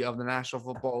MVP of the National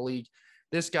Football League.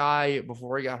 This guy,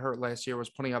 before he got hurt last year, was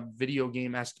putting up video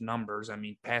game-esque numbers. I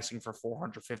mean, passing for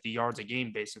 450 yards a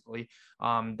game, basically.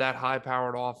 That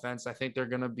high-powered offense, I think they're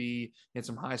going to be in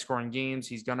some high-scoring games.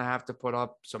 He's going to have to put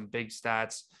up some big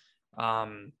stats.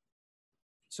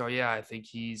 So, yeah, I think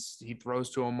he throws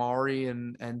to Amari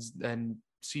and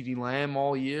CeeDee Lamb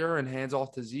all year and hands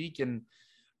off to Zeke and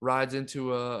rides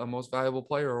into a most valuable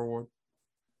player award.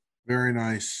 Very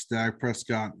nice. Dak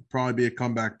Prescott. Probably be a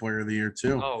comeback player of the year,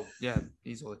 too. Oh, yeah,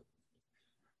 easily.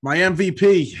 My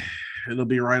MVP, it'll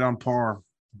be right on par.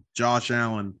 Josh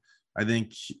Allen. I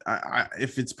think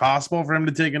if it's possible for him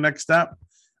to take a next step,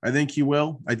 I think he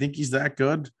will. I think he's that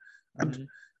good. Mm-hmm.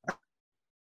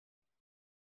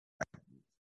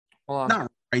 Hold on.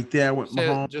 Not right there with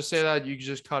Mahomes. Just say that. You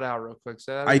just cut out real quick.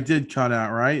 Say that. I did cut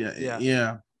out, right?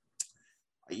 Yeah.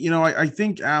 I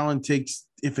think Allen takes,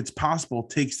 if it's possible,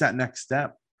 takes that next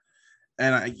step.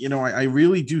 And I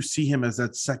really do see him as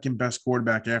that second best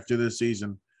quarterback after this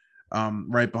season,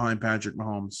 right behind Patrick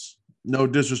Mahomes. No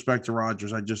disrespect to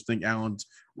Rodgers. I just think Allen's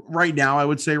right now, I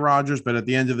would say Rodgers, but at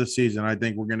the end of the season, I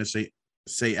think we're going to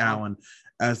say Allen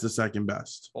as the second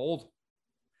best.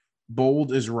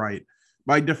 Bold is right.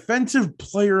 My defensive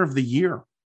player of the year,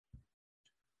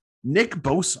 Nick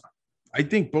Bosa. I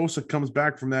think Bosa comes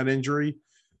back from that injury.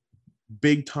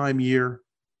 Big time year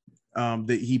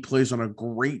that he plays on a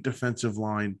great defensive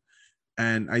line.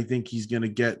 And I think he's going to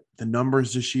get the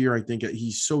numbers this year. I think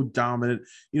he's so dominant.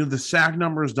 The sack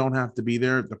numbers don't have to be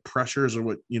there. The pressures are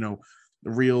what, the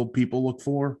real people look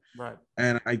for. Right.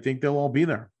 And I think they'll all be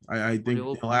there. I think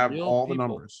they'll have all the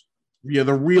numbers. Yeah,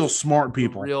 the real smart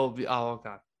people.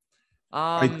 Okay.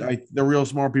 The real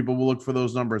smart people will look for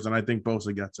those numbers, and I think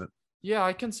Bosa gets it. Yeah,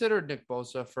 I considered Nick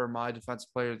Bosa for my defensive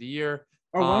player of the year.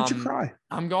 Oh, why don't you cry?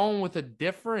 I'm going with a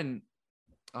different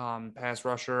pass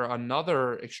rusher,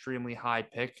 another extremely high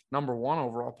pick, number 1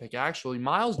 overall pick, actually.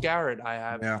 Myles Garrett, I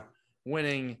have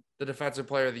winning the defensive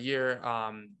player of the year.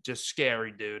 Just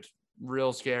scary dude,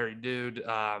 real scary dude.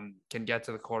 Can get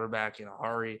to the quarterback in a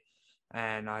hurry,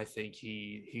 and I think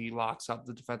he locks up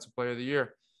the defensive player of the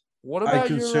year. What about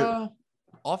your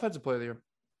offensive player of the year?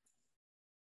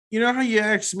 You know how you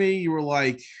asked me, you were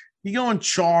like, you going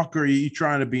chalk or are you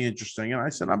trying to be interesting? And I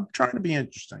said, I'm trying to be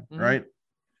interesting, right?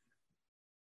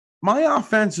 My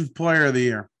offensive player of the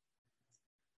year,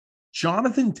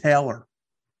 Jonathan Taylor.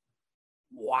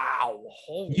 Wow.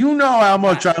 Holy You know how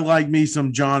much crap. I like me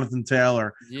some Jonathan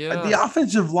Taylor. The Yes.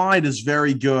 offensive line is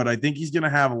very good. I think he's going to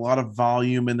have a lot of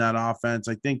volume in that offense.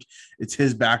 I think it's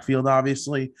his backfield,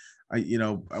 obviously.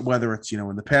 Whether it's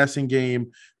in the passing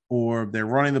game or they're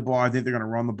running the ball, I think they're going to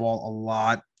run the ball a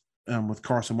lot with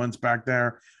Carson Wentz back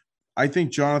there. I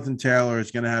think Jonathan Taylor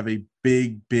is going to have a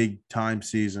big, big time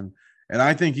season, and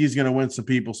I think he's going to win some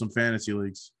people some fantasy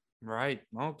leagues. Right.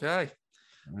 Okay.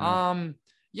 Yeah.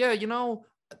 Yeah,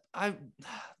 I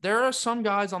there are some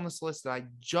guys on this list that I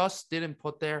just didn't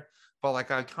put there, but like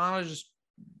I kind of just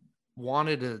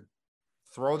wanted to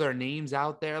throw their names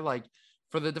out there. Like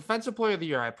for the defensive player of the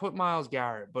year, I put Myles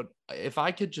Garrett, but if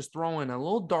I could just throw in a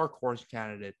little dark horse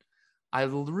candidate, I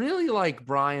really like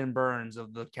Brian Burns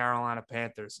of the Carolina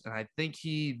Panthers, and I think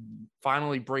he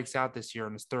finally breaks out this year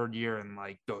in his third year and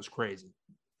like goes crazy.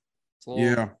 It's a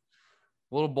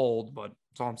little bold, but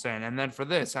that's all I'm saying. And then for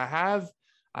this,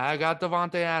 I got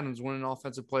Davante Adams winning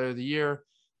Offensive Player of the Year.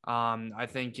 I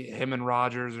think him and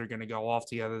Rodgers are going to go off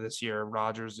together this year.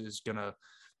 Rodgers is going to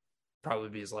probably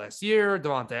be his last year.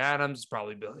 Davante Adams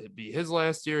probably be his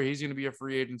last year. He's going to be a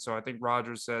free agent. So I think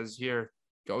Rodgers says, here,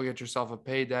 go get yourself a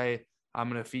payday. I'm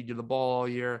going to feed you the ball all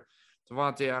year.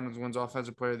 Davante Adams wins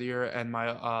Offensive Player of the Year. And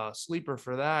my sleeper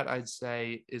for that, I'd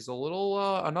say, is a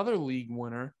little another league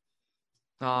winner.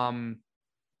 Calvin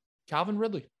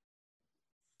Ridley.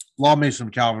 Love me some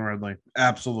Calvin Ridley.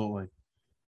 Absolutely.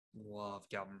 Love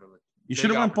Calvin Ridley. You should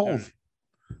have went bold.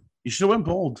 You should have went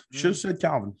bold. Should have said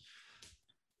Calvin.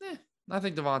 I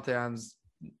think Davante Adams,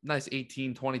 nice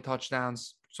 18, 20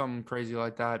 touchdowns, something crazy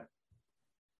like that.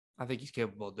 I think he's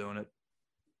capable of doing it.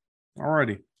 All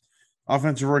righty.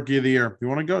 Offensive Rookie of the Year. You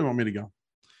want to go? You want me to go?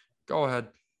 Go ahead.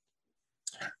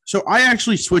 So I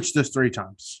actually switched this 3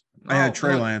 times. I had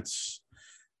Trey Lance.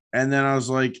 And then I was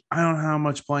like, I don't know how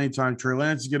much playing time Trey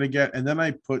Lance is going to get. And then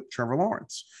I put Trevor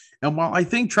Lawrence. And while I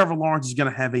think Trevor Lawrence is going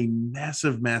to have a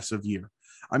massive, massive year,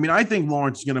 I mean, I think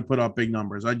Lawrence is going to put up big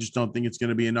numbers. I just don't think it's going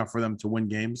to be enough for them to win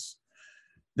games.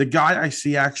 The guy I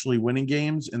see actually winning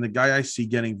games and the guy I see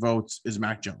getting votes is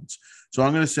Mac Jones. So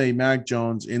I'm going to say Mac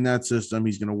Jones in that system.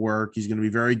 He's going to work. He's going to be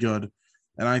very good.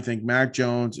 And I think Mac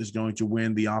Jones is going to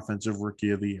win the Offensive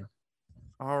Rookie of the Year.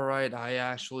 All right. I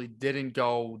actually didn't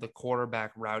go the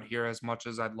quarterback route here as much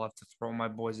as I'd love to throw my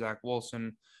boy Zach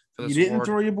Wilson for this. You didn't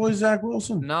throw your boy Zach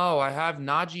Wilson? No, I have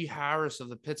Najee Harris of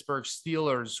the Pittsburgh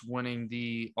Steelers winning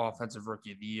the Offensive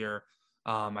Rookie of the Year.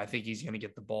 I think he's going to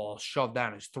get the ball shoved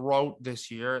down his throat this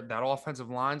year. That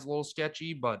offensive line's a little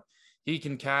sketchy, but he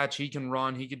can catch, he can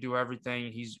run, he can do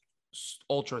everything. He's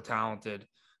ultra talented,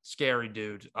 scary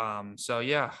dude. So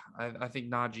yeah, I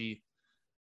think Najee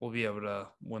will be able to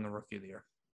win the Rookie of the Year.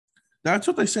 That's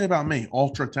what they say about me.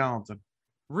 Ultra talented.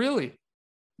 Really?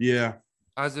 Yeah.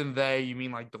 As in they, you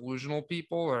mean like delusional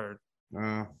people or?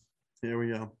 Here we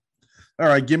go. All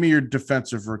right. Give me your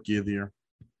Defensive Rookie of the Year.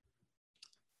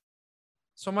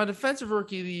 So my Defensive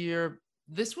Rookie of the Year,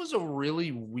 this was a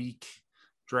really weak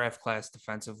draft class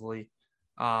defensively.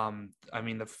 I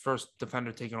mean, the first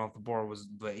defender taken off the board was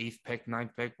the 8th pick,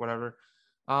 9th pick, whatever.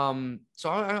 So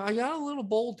I got a little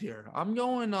bold here. I'm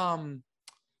going, oh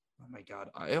my God,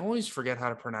 I always forget how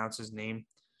to pronounce his name.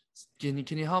 Can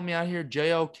you help me out here?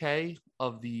 JOK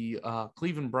of the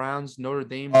Cleveland Browns, Notre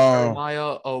Dame,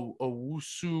 Jeremiah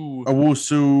Owusu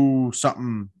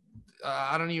something.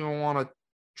 I don't even want to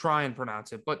try and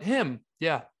pronounce it, but him,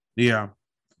 yeah.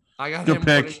 I got good him.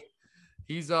 pick.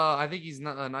 He's I think he's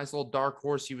a nice little dark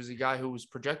horse. He was a guy who was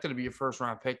projected to be a first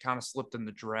round pick, kind of slipped in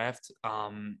the draft.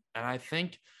 And I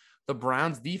think the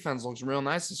Browns defense looks real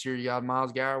nice this year. You got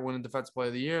Myles Garrett winning Defensive Player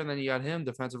of the Year, and then you got him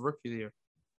Defensive Rookie of the Year.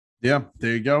 Yeah,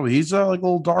 there you go. He's like a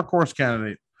little dark horse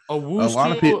candidate. A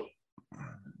lot of people.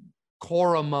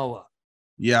 Koromoa.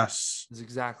 Yes, is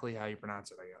exactly how you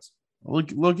pronounce it, I guess.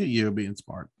 Look at you being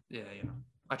smart. Yeah,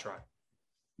 I try.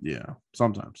 Yeah,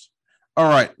 sometimes. All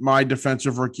right, my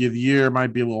Defensive Rookie of the Year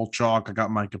might be a little chalk. I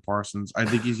got Micah Parsons. I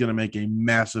think he's going to make a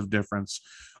massive difference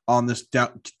on this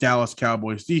Dallas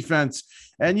Cowboys defense.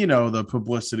 And, the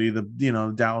publicity, the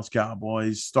Dallas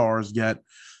Cowboys stars get.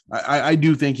 I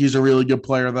do think he's a really good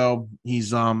player, though.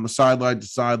 He's a sideline to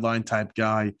sideline type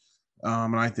guy.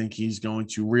 And I think he's going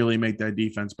to really make that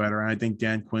defense better. And I think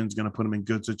Dan Quinn's going to put him in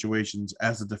good situations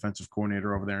as the defensive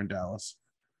coordinator over there in Dallas.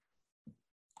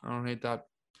 I don't hate that.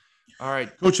 All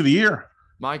right. Coach of the Year.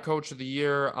 My Coach of the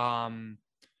Year.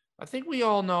 I think we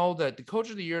all know that the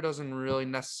Coach of the Year doesn't really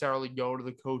necessarily go to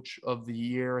the Coach of the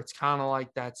Year. It's kind of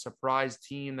like that surprise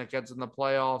team that gets in the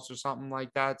playoffs or something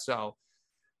like that. So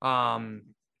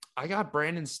I got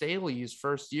Brandon Staley his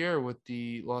first year with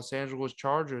the Los Angeles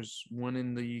Chargers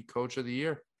winning the Coach of the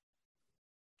Year.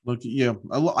 Look, yeah,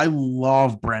 I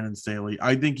love Brandon Staley.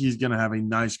 I think he's going to have a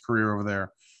nice career over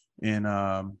there in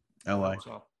I LA. hope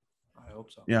so. I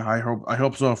hope so. Yeah, I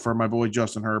hope so for my boy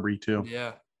Justin Herbert too.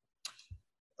 Yeah.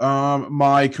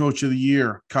 My coach of the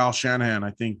year, Kyle Shanahan.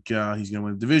 I think he's going to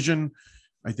win the division.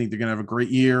 I think they're going to have a great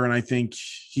year, and I think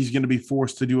he's going to be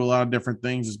forced to do a lot of different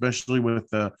things, especially with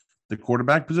the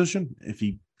quarterback position. If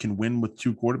he can win with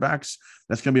two quarterbacks,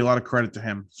 that's going to be a lot of credit to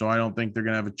him. So I don't think they're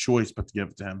going to have a choice but to give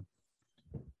it to him.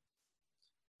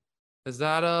 Is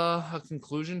that a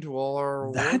conclusion to all our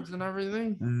awards and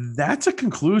everything? That's a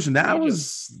conclusion. I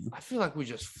feel like we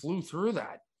just flew through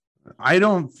that. I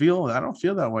don't feel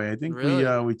that way. I think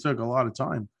really? we took a lot of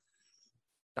time.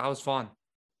 That was fun.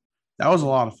 That was a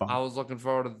lot of fun. I was looking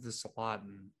forward to this a lot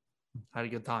and had a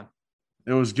good time.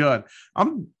 It was good.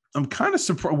 I'm kind of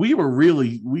surprised. We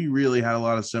really had a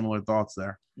lot of similar thoughts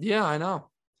there. Yeah, I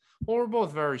know. Well, we're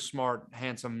both very smart,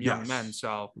 handsome young men.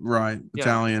 So right,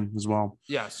 Italian as well.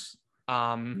 Yes.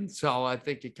 So I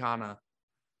think it of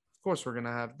course we're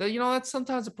gonna have that. That's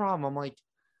sometimes a problem. I'm like,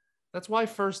 that's why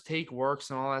First Take works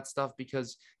and all that stuff,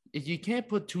 because if you can't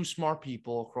put two smart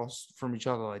people across from each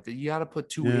other like that, you got to put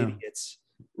two idiots.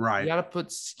 Right. You got to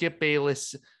put Skip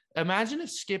Bayless. Imagine if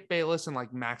Skip Bayless and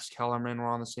like Max Kellerman were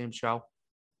on the same show.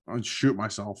 I'd shoot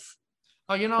myself.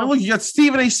 Oh, and look, you got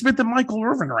Stephen A. Smith and Michael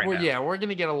Irvin right now. Yeah, we're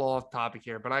gonna get a little off topic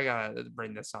here, but I gotta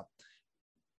bring this up.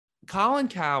 Colin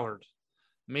Cowherd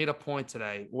made a point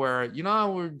today where,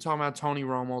 how we were talking about Tony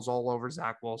Romo's all over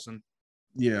Zach Wilson.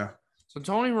 Yeah. So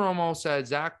Tony Romo said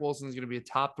Zach Wilson is going to be a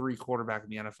top 3 quarterback in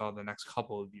the NFL in the next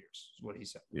couple of years, is what he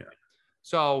said. Yeah.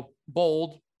 So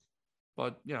bold,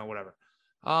 but whatever.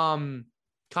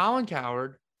 Colin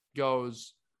Cowherd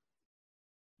goes,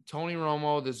 Tony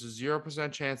Romo, there's a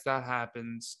 0% chance that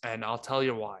happens, and I'll tell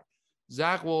you why.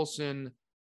 Zach Wilson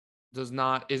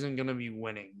isn't going to be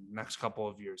winning next couple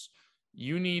of years.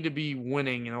 You need to be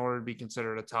winning in order to be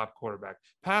considered a top quarterback.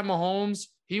 Pat Mahomes,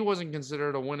 he wasn't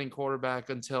considered a winning quarterback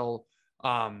until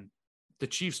the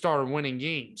Chiefs started winning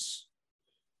games.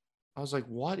 I was like,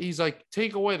 what? He's like,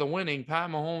 take away the winning. Pat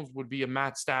Mahomes would be a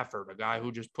Matt Stafford, a guy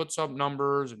who just puts up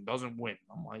numbers and doesn't win.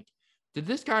 I'm like, did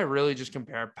this guy really just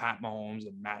compare Pat Mahomes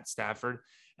and Matt Stafford?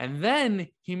 And then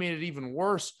he made it even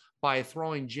worse by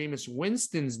throwing Jameis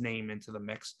Winston's name into the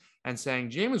mix and saying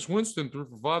Jameis Winston threw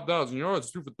for 5,000 yards,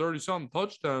 threw for 30-something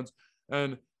touchdowns,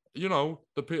 and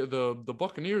the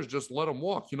Buccaneers just let him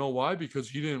walk. You know why? Because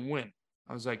he didn't win.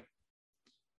 I was like,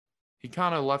 he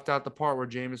kind of left out the part where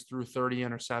Jameis threw 30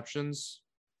 interceptions.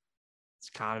 It's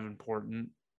kind of important.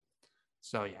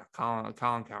 So yeah, Colin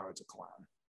Cowherd's a clown.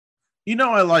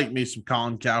 I like me some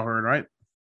Colin Cowherd, right?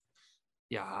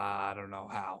 Yeah, I don't know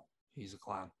how. He's a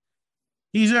clown.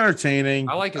 He's entertaining.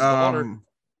 I like his daughter.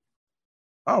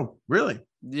 Oh, really?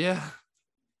 Yeah.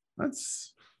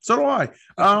 So do I.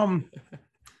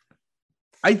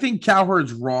 I think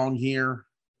Cowherd's wrong here.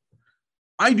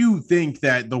 I do think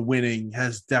that the winning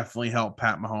has definitely helped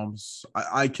Pat Mahomes.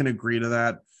 I can agree to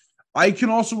that. I can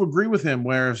also agree with him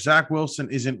where if Zach Wilson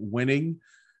isn't winning,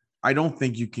 I don't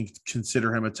think you can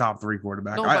consider him a top 3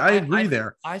 quarterback. No, I agree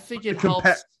there. I think it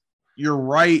helps. You're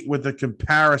right with the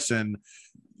comparison.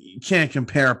 You can't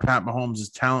compare Pat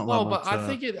Mahomes' talent level. No, but I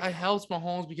think it helps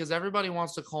Mahomes because everybody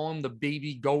wants to call him the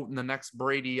baby GOAT and the next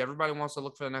Brady. Everybody wants to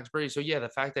look for the next Brady. So, yeah, the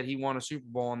fact that he won a Super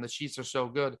Bowl and the Chiefs are so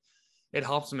good, it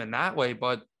helps him in that way.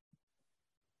 But,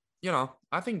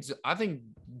 I think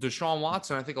Deshaun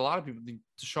Watson, I think a lot of people think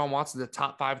Deshaun Watson is the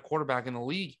top 5 quarterback in the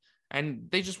league. And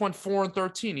they just went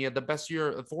 4-13. He had the best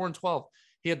year, 4-12.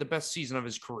 He had the best season of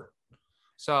his career.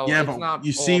 So yeah, but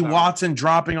you see Watson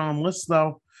dropping on the list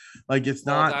though. Like it's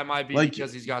not. That might be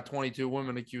because he's got 22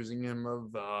 women accusing him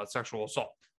of sexual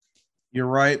assault. You're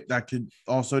right. That could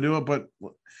also do it. But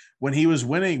when he was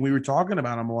winning, we were talking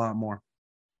about him a lot more.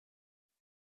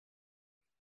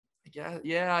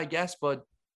 Yeah, I guess. But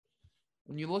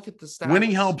when you look at the stats,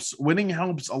 winning helps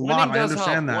a lot. I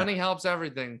understand that. Winning helps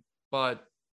everything. But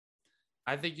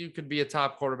I think you could be a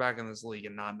top quarterback in this league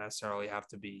and not necessarily have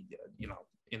to be,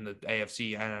 in the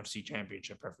AFC, NFC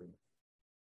championship every year.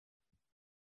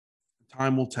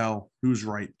 Time will tell who's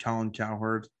right, Colin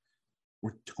Cowherd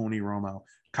or Tony Romo.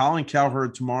 Colin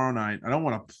Cowherd tomorrow night. I don't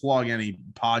want to plug any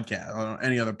podcast,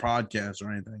 any other podcast or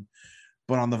anything,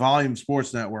 but on the Volume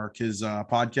Sports Network, his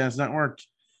podcast network,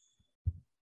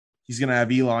 he's going to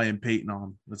have Eli and Peyton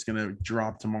on. That's going to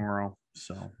drop tomorrow.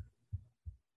 So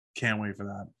can't wait for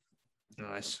that.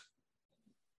 Nice.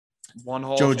 One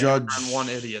whole Joe Judge and one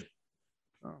idiot.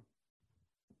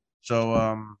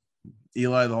 So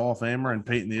Eli the Hall of Famer and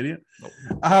Peyton the Idiot. Nope.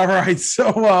 All right.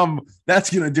 So that's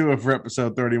gonna do it for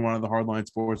episode 31 of the Hardline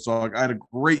Sports Talk. I had a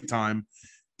great time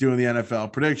doing the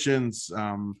NFL predictions.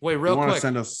 Wait, you real want to quick.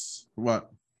 send us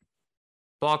what?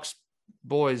 Bucks,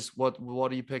 boys, what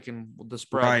are you picking? The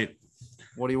spread. Right.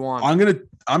 What do you want?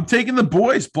 I'm taking the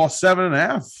boys plus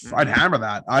 7.5. I'd hammer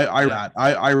that.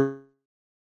 I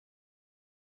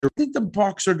think the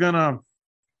Bucks are gonna.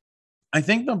 I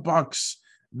think the Bucks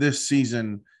this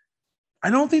season. I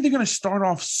don't think they're gonna start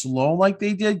off slow like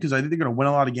they did because I think they're gonna win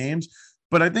a lot of games.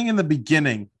 But I think in the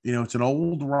beginning, it's an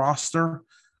old roster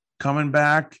coming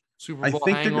back. Super I Bowl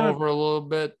think they're hangover gonna a little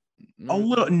bit. a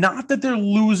little. Not that they're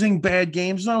losing bad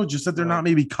games though, just that they're not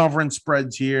maybe covering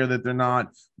spreads here. That they're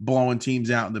not blowing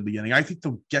teams out in the beginning. I think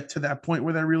they'll get to that point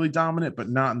where they're really dominant, but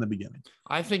not in the beginning.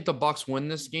 I think the Bucks win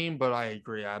this game, but I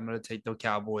agree. I'm going to take the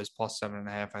Cowboys plus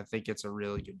 7.5. I think it's a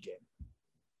really good game.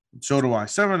 So do I.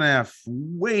 7.5,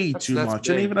 way too much,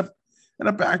 big. and even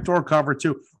a backdoor cover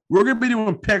too. We're going to be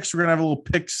doing picks. We're going to have a little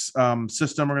picks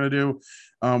system we're going to do.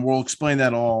 We'll explain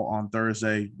that all on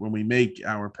Thursday when we make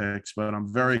our picks. But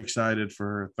I'm very excited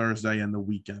for Thursday and the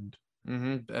weekend.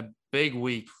 A big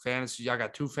week. Fantasy. I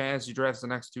got 2 fantasy drafts the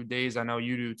next 2 days. I know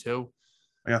you do too.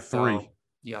 I got 3. So,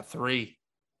 you got 3.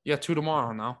 You got 2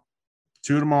 tomorrow now.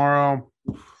 2 tomorrow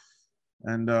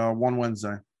and 1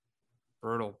 Wednesday.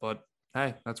 Brutal. But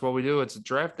hey, that's what we do. It's a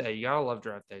draft day. You got to love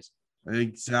draft days.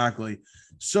 Exactly.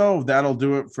 So that'll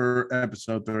do it for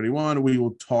episode 31. We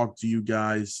will talk to you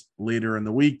guys later in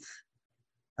the week.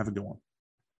 Have a good one.